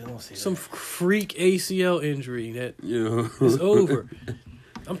 Don't say Some that. freak ACL injury that Yeah. is over.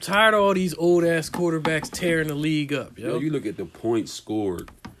 I'm tired of all these old ass quarterbacks tearing the league up, Yo, yo. you look at the points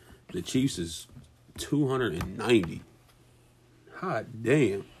scored. The Chiefs is 290. Hot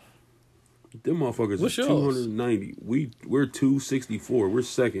damn. Them motherfuckers What's is yours? 290. We're 264. We're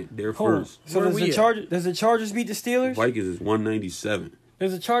second. They're Hold on. first. So Where does we the at? Chargers beat the Steelers? Vikings is 197.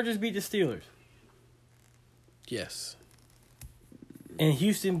 Does the Chargers beat the Steelers? Yes. And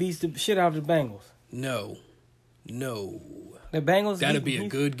Houston beats the shit out of the Bengals. No. The Bengals. That'd beat be a Houston?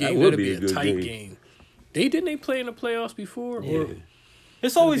 good That game. would That'd be be a a good tight game. game. Didn't they play in the playoffs before? Yeah. Or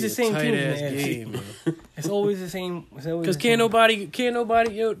It's always the That'd same be a team in the tight-ass AFC. game, man. It's always the same. Because don't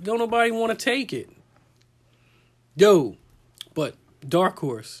nobody want to take it. Yo, but dark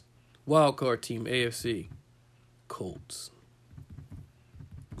horse, wild card team, AFC, Colts.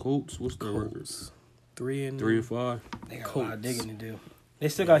 Colts, what's their record? Colts. 3-5. They got a lot of digging to do. They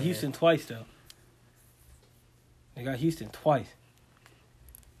still got Houston twice, though. They got Houston twice.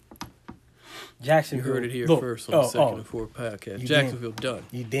 Jacksonville. You heard it here first on the Second and Fourth podcast. Jacksonville done.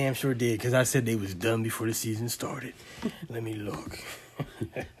 You damn sure did, because I said they was done before the season started. Let me look.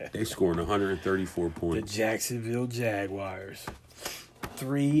 They scoring 134 The points. Jacksonville Jaguars.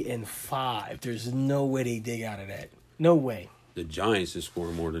 3-5. There's no way they dig out of that. No way. The Giants is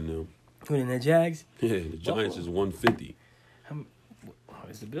scoring more than them. Who in the Jags? Yeah, the Giants is 150.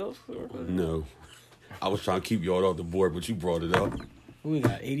 Is the Bills? No. I was trying to keep y'all off the board, but you brought it up. Who we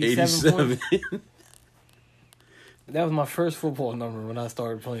got? 87 points? That was my first football number when I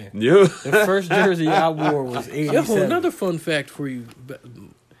started playing. Yeah. The first jersey I wore was 87. Yo, another fun fact for you.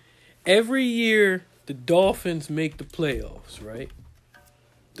 Every year, the Dolphins make the playoffs, right?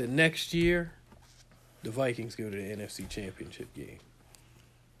 The next year, the Vikings go to the NFC Championship game.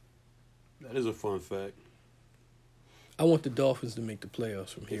 That is a fun fact. I want the Dolphins to make the playoffs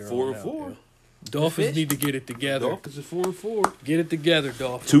from here on out. 4-4. Yo. Dolphins need to get it together. Dolphins is 4-4. Get it together,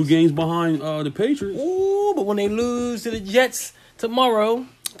 Dolphins. 2 games behind the Patriots. Ooh, but when they lose to the Jets tomorrow,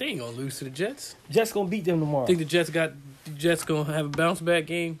 They ain't gonna lose to the Jets. Jets gonna beat them tomorrow. Think the Jets gonna have a bounce back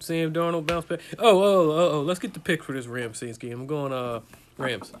game? Sam Darnold bounce back. Oh. Let's get the pick for this Rams Saints game. I'm going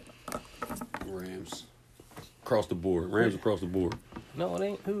Rams. Rams. Across the board. Rams across the board. No, it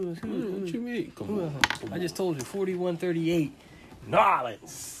ain't. Who? What you mean? Come on. I just told you, 41-38.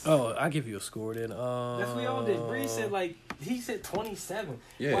 Nolans. Oh, I'll give you a score then. That's what y'all did. Bree said he said 27.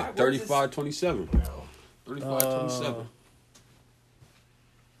 Yeah, 35-27. 35-27.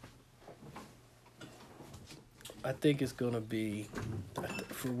 I think it's gonna be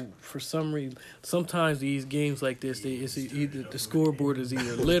for some reason. Sometimes these games like this, it's either the scoreboard is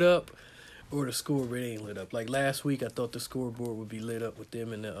either lit up or the scoreboard ain't lit up. Like last week, I thought the scoreboard would be lit up with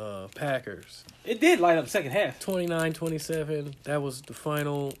them and the Packers. It did light up second half. 29-27. That was the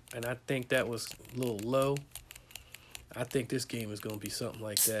final, and I think that was a little low. I think this game is gonna be something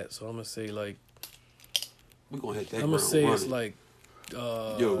like that. So I'm gonna say We're gonna hit that. I'm gonna say it's like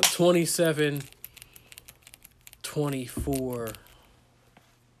 27-24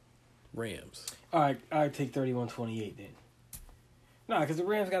 Rams. All right, I take 31-28 then. Nah, because the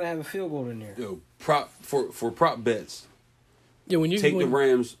Rams got to have a field goal in there. Yo, prop for prop bets. Yeah, when you take the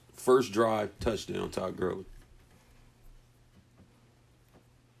Rams first drive touchdown, Todd Gurley.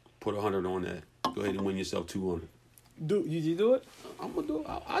 Put 100 on that. Go ahead and win yourself 200. Did you do it? I'm gonna do it.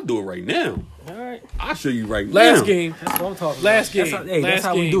 I'll do it right now. All right. I'll show you right now. Last game. That's what I'm talking Last about. game. That's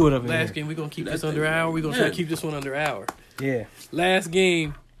how we do it up in Last here. game. We're going to keep this under an hour. We're going to try to keep this one under an hour. Yeah. Last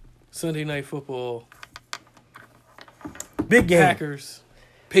game, Sunday Night Football. Big game. Packers.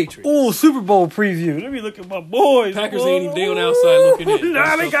 Patriots. Ooh, Super Bowl preview. Let me look at my boys. Packers ain't even, they on the outside looking in.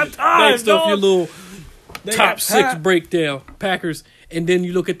 Nah, they got time, Next up, your little They top got 6 time. breakdown. Packers. And then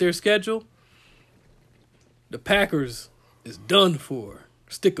you look at their schedule. The Packers is done for.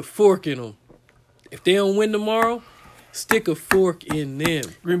 Stick a fork in them. If they don't win tomorrow, stick a fork in them.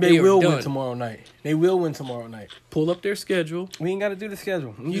 Green They Bay are will done. win tomorrow night. They will win tomorrow night. Pull up their schedule. We ain't got to do the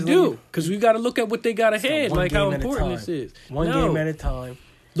schedule. You do, because we got to look at what they got ahead, one like how game at a important time. this is. One No. game at a time.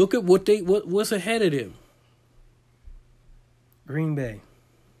 Look at what's ahead of them. Green Bay.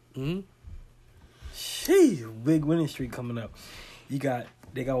 Hmm? Sheesh, big winning streak coming up. They got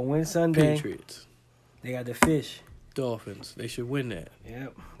to win Sunday. Patriots, They got the Fish. Dolphins. They should win that.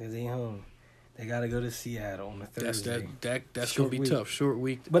 Yep, because they home. They got to go to Seattle on a Thursday. That's Short gonna be week. tough. Short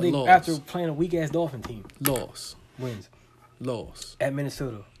week. But they, loss. after playing a weak ass Dolphin team, loss, wins loss, at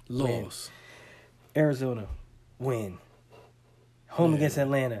Minnesota. Win. loss, Arizona, win. Home Yeah. against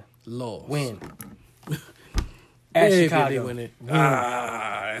Atlanta, loss. win. At Maybe Chicago, they win it.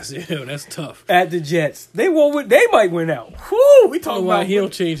 win. That's tough. At the Jets, they won't win. They might win out. Whoo, we I don't talking know why about he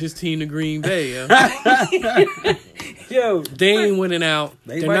don't change his team to Green Bay. yo. They ain't winning out.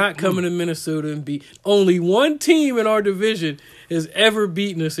 They're might- not coming to Minnesota and beat. Only one team in our division has ever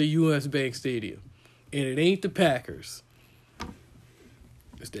beaten us at U.S. Bank Stadium, and it ain't the Packers.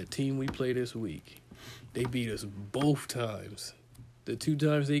 It's that team we play this week. They beat us both times. The 2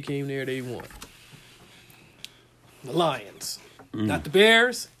 times they came there, they won. The Lions. Not the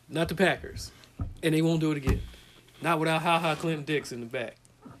Bears, not the Packers. And they won't do it again. Not without Ha-Ha Clinton Dix in the back.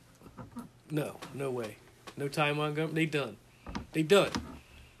 No way. No Ty Montgomery. They done. They done.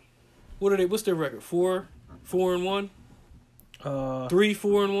 What are they? What's their record? 4-1?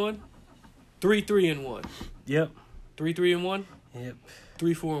 3-4-1, 3-3-1. Yep. 3-3-1. Yep.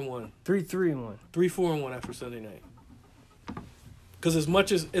 3-4-1. 3-3-1. 3-4-1 after Sunday night. Because as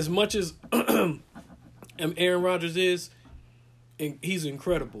much as Aaron Rodgers is, and he's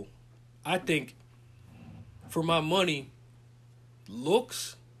incredible. I think for my money,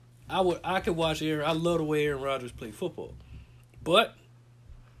 looks, I could watch Aaron. I love the way Aaron Rodgers play football, but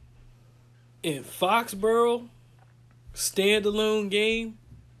in Foxborough, standalone game,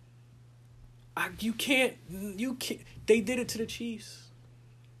 you can't. They did it to the Chiefs.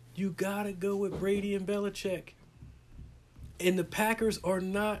 You gotta go with Brady and Belichick. And the Packers are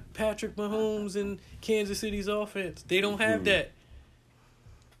not Patrick Mahomes and Kansas City's offense. They don't have that.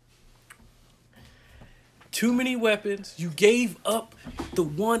 Too many weapons. You gave up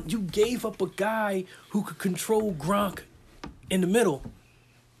a guy who could control Gronk in the middle.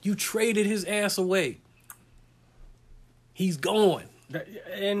 You traded his ass away. He's gone.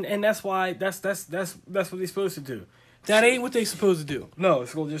 And that's why that's what they're supposed to do. That ain't what they supposed to do. No,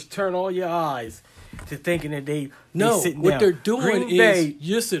 it's gonna just turn all your eyes to thinking that they sitting what down. they're doing Green is, Bay,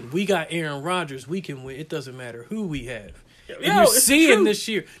 listen, we got Aaron Rodgers. We can win. It doesn't matter who we have. And Yo, you're it's seeing true. this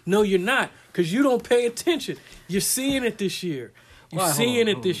year. No, you're not, because you don't pay attention. You're seeing it this year. You're Why? seeing Hold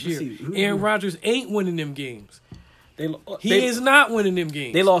it on. this Let's year. see. Who- Aaron Rodgers ain't winning them games. He they is not winning them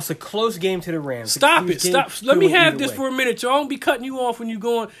games. They lost a close game to the Rams. Stop The it. game Stop. could Let me went have either this way. for a minute. Y'all don't be cutting you off when you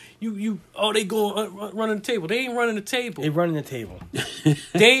going. They going running the table. They ain't running the table. They running the table.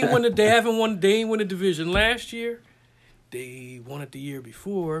 They ain't won. They haven't won. They ain't won the division last year. They won it the year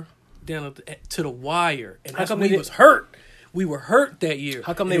before, down to the wire, and How that's come when they we was hurt. We were hurt that year.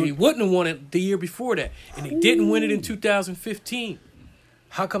 How come and they- we wouldn't have won it the year before that, and they didn't win it in 2015.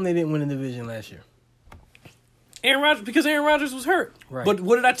 How come they didn't win the division last year? Because Aaron Rodgers was hurt. Right. But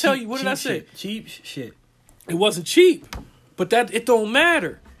what did I tell you? What did I say? Cheap shit. It wasn't cheap, but it don't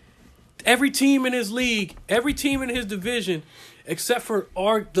matter. Every team in his league, every team in his division, except for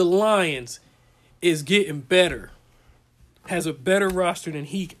the Lions, is getting better. Has a better roster than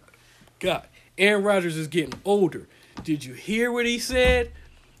he got. Aaron Rodgers is getting older. Did you hear what he said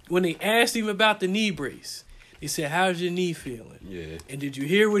when they asked him about the knee brace? They said, "How's your knee feeling?" Yeah. And did you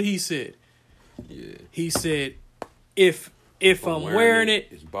hear what he said? Yeah. He said, "If I'm wearing it,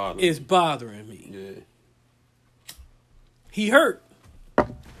 it's bothering me." Yeah. He hurt.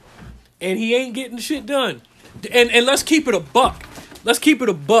 And he ain't getting the shit done. And let's keep it a buck.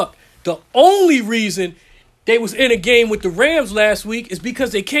 The only reason they was in a game with the Rams last week is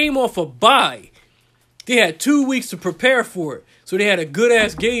because they came off a bye. They had 2 weeks to prepare for it. So they had a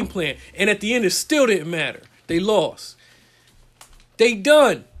good-ass game plan. And at the end, it still didn't matter. They lost. They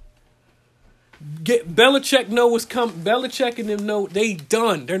done. Belichick know what's coming. Belichick and them know they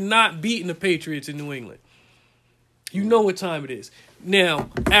done. They're not beating the Patriots in New England. You know what time it is. Now,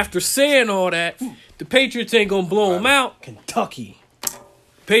 after saying all that, the Patriots ain't going to blow them out. Kentucky.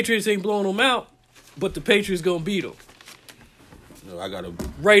 Patriots ain't blowing them out, but the Patriots going to beat them. No,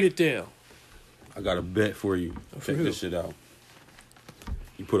 Write it down. I got a bet for you. Check who? this shit out.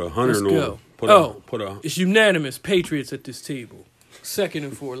 You put 100 Let's on. go. It's unanimous. Patriots at this table. 2nd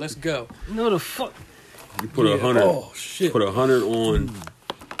and 4. Let's go. No, the fuck. You put 100. Oh, shit. Put 100 on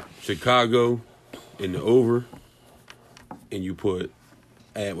Chicago in the over, and you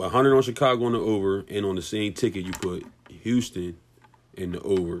add 100 on Chicago on the over, and on the same ticket you put Houston in the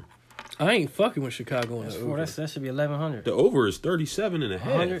over. I ain't fucking with Chicago on the over. That should be 1,100. The over is 37 and a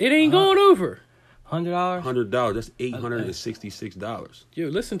half. 100. It ain't going over. $100. $100. That's $866. Yo,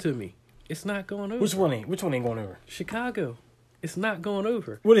 listen to me. It's not going over. Which one ain't going over? Chicago. It's not going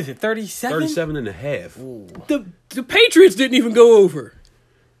over. What is it? 37. 37 and a half. The Patriots didn't even go over.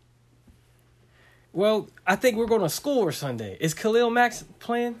 Well, I think we're going to score Sunday. Is Khalil Mack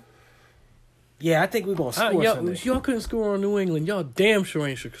playing? Yeah, I think we're going to score Sunday. Y'all couldn't score on New England. Y'all damn sure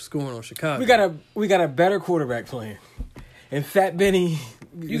ain't scoring on Chicago. We got a better quarterback playing. And Fat Benny.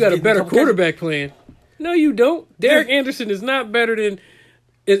 You got a better quarterback playing. No, you don't. Derek Anderson is not better than.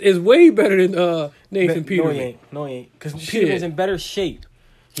 Is way better than Nathan Peterman. No, he ain't. Because Peterman's in better shape.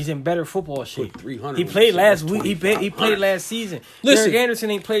 He's in better football shape. 300 He played last week. He played last season. Listen, Derek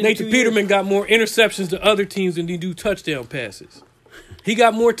Anderson ain't played. Nathan in 2 years. Peterman got more interceptions to other teams than he do touchdown passes. He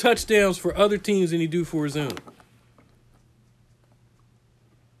got more touchdowns for other teams than he do for his own.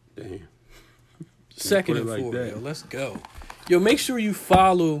 Damn. 2nd and like 4, that. yo. Let's go. Yo, make sure you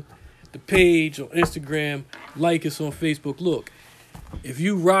follow the page on Instagram, like us on Facebook. Look, if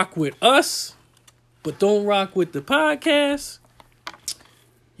you rock with us, but don't rock with the podcast,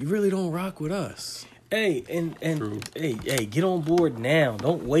 you really don't rock with us. Hey, and hey, get on board now.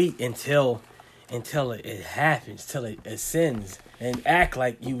 Don't wait until until it happens, till it ascends, and act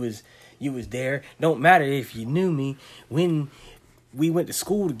like you was there. Don't matter if you knew me when we went to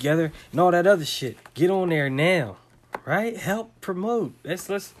school together and all that other shit. Get on there now, right? Help promote. Let's.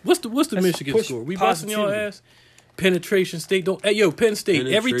 What's the Michigan score? We busting your ass. Penetration State. Don't. Hey, yo, Penn State.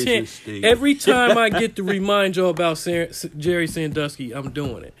 Every time I get to remind y'all about Jerry Sandusky, I'm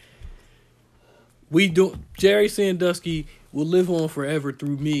doing it. Jerry Sandusky will live on forever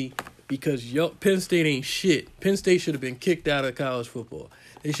through me because Penn State ain't shit. Penn State should have been kicked out of college football.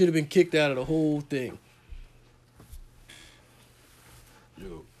 They should have been kicked out of the whole thing.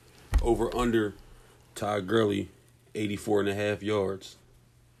 Yo, over under Todd Gurley, 84.5 yards.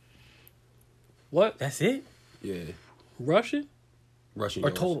 What? That's it? Yeah. Rushing yards.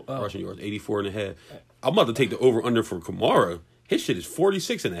 Total? Rushing yards, 84.5. I'm about to take the over under for Kamara. His shit is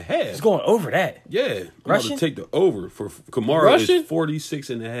 46.5. It's going over that. Yeah. I'm Rushing? about to take the over for Kamara. Rushing? Is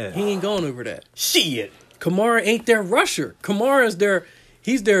 46.5. He ain't going over that. Shit. Kamara ain't their rusher. Kamara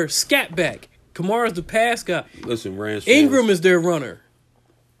he's their scat back. Kamara's the pass guy. Listen, Rams. Ingram is their runner.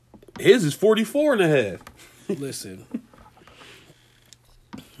 His is 44.5.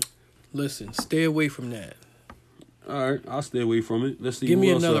 Listen, stay away from that. All right, I'll stay away from it. Let's see. Give me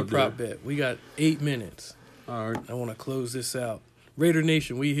who else another out there. prop bet. We got 8 minutes. All right. I want to close this out. Raider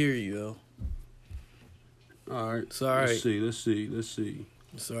Nation, we hear you, yo. All right. It's all right. Let's see.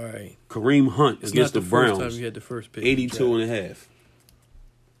 It's all right. Kareem Hunt It's against not the the Browns. first time you had the first pick. 82.5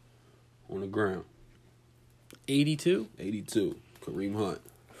 on the ground. 82? 82. Kareem Hunt.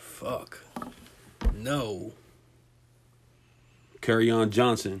 Fuck. No. Kerryon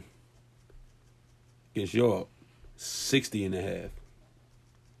Johnson against y'all. 60.5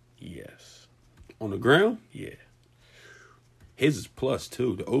 Yes. on the ground. Yeah. His is plus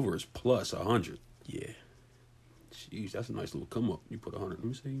 2. The over is plus 100. Yeah. Jeez, that's a nice little come up. You put 100. Let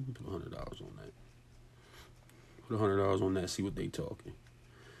me see. You put $100 on that. Put $100 on that. See what they talking.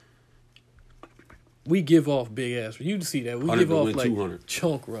 We give off big ass. You see that. We 100 give to off win like 200.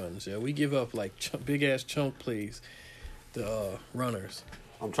 chunk runs. Yeah. We give up like big ass chunk plays. The runners.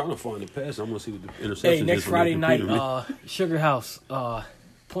 I'm trying to find the pass. I'm gonna see what the interception is. Hey, next from Friday the night, computer. Sugar House,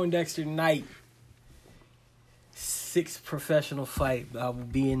 Poindexter night, 6 professional fight. I will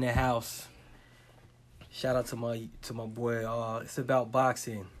be in the house. Shout out to my boy. It's about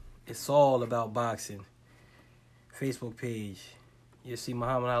boxing. It's all about boxing. Facebook page. You see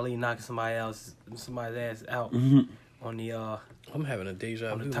Muhammad Ali knocking somebody's ass out on the. I'm having a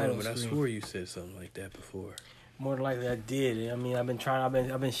deja vu moment. I swore you said something like that before. More than likely, I did. I mean, I've been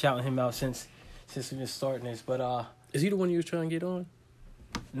shouting him out since we've been starting this. But is he the one you was trying to get on?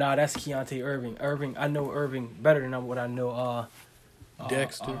 Nah, that's Keontae Irving. I know Irving better than what I know.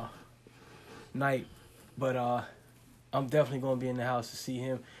 Dexter Knight, but I'm definitely gonna be in the house to see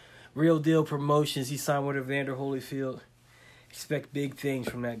him. Real Deal Promotions. He signed with Evander Holyfield. Expect big things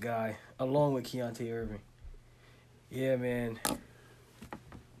from that guy, along with Keontae Irving. Yeah, man.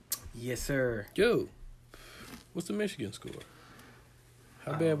 Yes, sir. Yo, what's the Michigan score?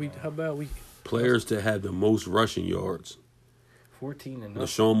 How about we Players to have the most rushing yards: 14 and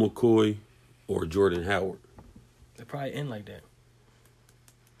LaShawn McCoy or Jordan Howard. They probably end like that.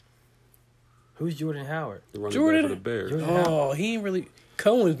 Who's Jordan Howard? The running back for the Bears. Oh, he ain't really.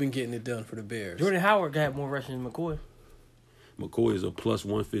 Cohen's been getting it done for the Bears. Jordan Howard got more rushing than McCoy. McCoy is a plus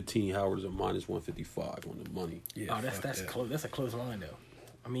 115. Howard is a minus 155 on the money. Yeah, that's close. That's a close line though.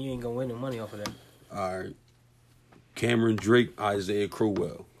 I mean, you ain't gonna win no money off of that. All right. Cameron Drake, Isaiah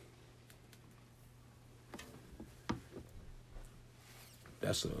Crowell.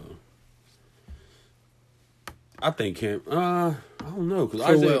 That's I think I don't know, because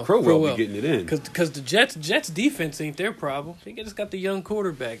Isaiah Crowell be getting it in. Because the Jets defense ain't their problem. They just got the young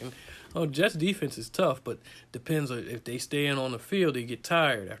quarterback. And Jets defense is tough, but depends on if they stay in on the field, they get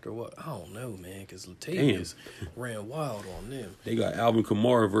tired after what? I don't know, man, because Latavius ran wild on them. They got Alvin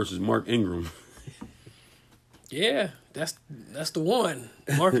Kamara versus Mark Ingram. Yeah, that's the one.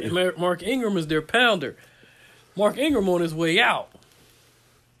 Mark Ingram is their pounder. Mark Ingram on his way out.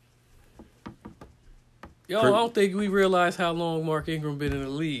 Yo, I don't think we realize how long Mark Ingram been in the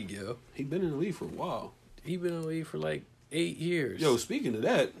league, yo. He been in the league for a while. He been in the league for like 8 years. Yo, speaking of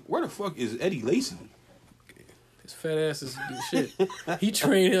that, where the fuck is Eddie Lacy? His fat ass is shit. He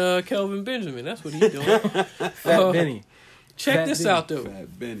trained Kelvin Benjamin. That's what he doing. Fat Benny. Check this out, though.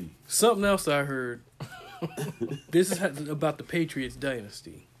 Fat Benny. Something else I heard. This is about the Patriots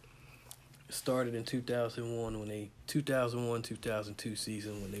dynasty. It started in 2001, 2002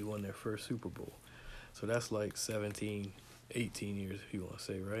 season when they won their first Super Bowl. So that's like 17, 18 years if you want to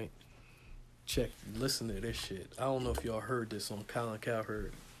say, right? Listen to this shit. I don't know if y'all heard this on Colin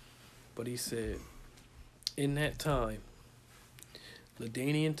Cowherd. but he said, in that time,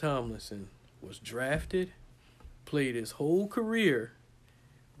 LaDainian Tomlinson was drafted, played his whole career,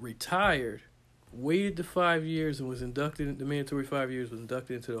 retired, waited the 5 years, and was inducted, the mandatory 5 years, was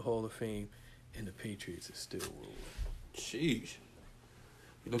inducted into the Hall of Fame, and the Patriots is still rolling. Sheesh.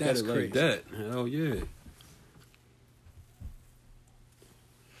 You look That's at it crazy. like that. Hell yeah.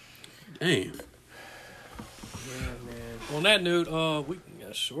 Damn. Yeah, man. On that note, we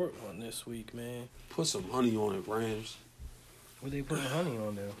got a short one this week, man. Put some honey on it, Rams. What they putting honey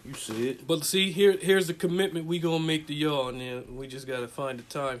on there? You see it. But see, here's the commitment we gonna make to y'all, and then we just gotta find a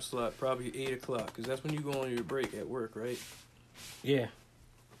time slot, probably 8 o'clock, because that's when you go on your break at work, right? Yeah.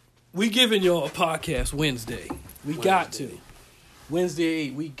 We giving y'all a podcast Wednesday. We got to. Wednesday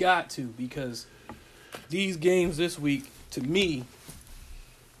 8, we got to, because these games this week, to me,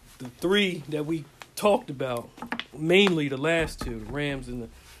 the 3 that we talked about, mainly the last 2, the Rams and the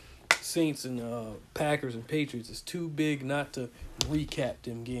Saints and Packers and Patriots, is too big not to recap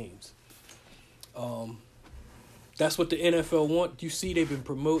them games. That's what the NFL want. You see, they've been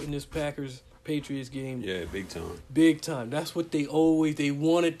promoting this Packers-Patriots game. Yeah, big time. Big time. That's what they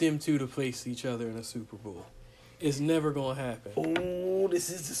wanted them to face each other in a Super Bowl. It's never going to happen. Oh, this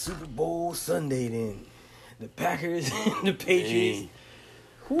is the Super Bowl Sunday then. The Packers and the Patriots.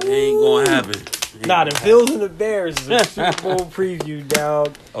 It ain't going to happen. Nah, the Bills and the Bears is a Super Bowl preview,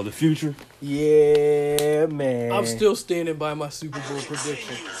 dog. Of the future? Yeah, man. I'm still standing by my Super Bowl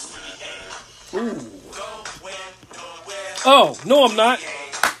prediction. Ooh. Oh, no, I'm not.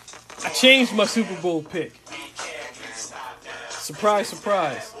 I changed my Super Bowl pick. Surprise,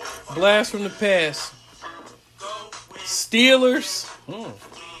 surprise. Blast from the past. Steelers,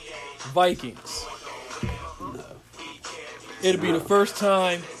 Vikings. It'll be the first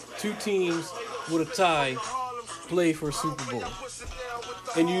time 2 teams with a tie play for a Super Bowl.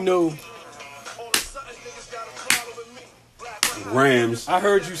 And you know, Rams. I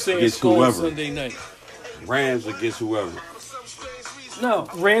heard you say it's Against going whoever. Sunday night. Rams against whoever. No,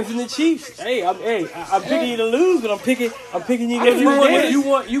 Rams and the Chiefs. I'm picking you to lose, but I'm picking you If to you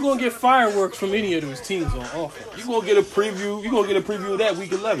win. you gonna get fireworks from any of those teams on offense. You gonna get a preview. You gonna get a preview of that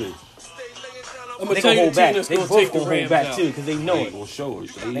week 11. I'm gonna They tell gonna you hold the team back. that's They gonna both take the gonna Rams hold back out. too because they know They ain't it. gonna show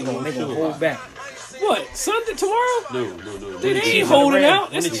us. They gonna hold back. What, Sunday tomorrow? No. They Chiefs ain't and holding the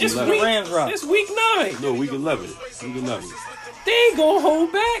out. Rams. It's When the just Chiefs and the week. Rams rock. It's week 9. No, week 11. Week 11. They ain't gonna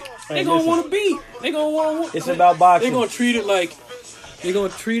hold back. They Hey, gonna listen. want to beat. They gonna want. It's about boxing. They gonna treat it like. They gonna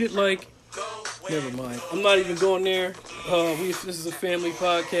treat it like. Never mind. I'm not even going there. This is a family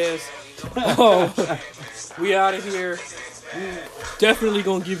podcast. We out of here. We definitely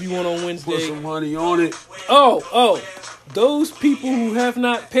gonna give you one on Put Wednesday. some honey on it. Oh, those people who have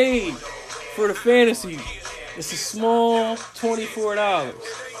not paid for the fantasy, it's a small $24.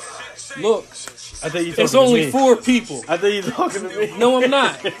 Look, I thought you it's talking only to me. 4 people. I thought you talking to me. No, I'm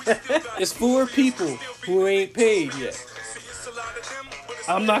not. It's 4 people who ain't paid yet.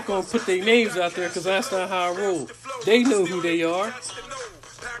 I'm not going to put their names out there because that's not how I roll. They know who they are.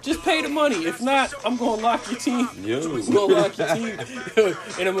 Just pay the money. If not, I'm going to lock your team. Yo. I'm going to lock your team.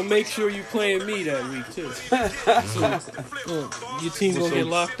 And I'm going to make sure you playing me that week, too. So, your team going to get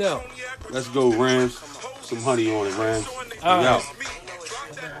locked out. Let's go, Rams. Some honey on it, Rams. All We right. out.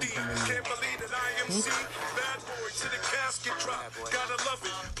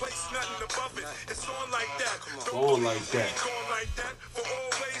 Going like that.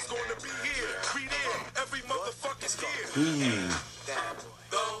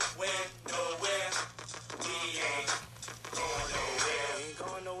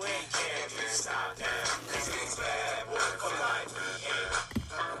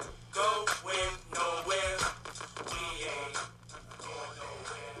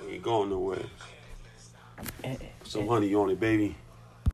 We ain't going nowhere. Some honey on it, baby.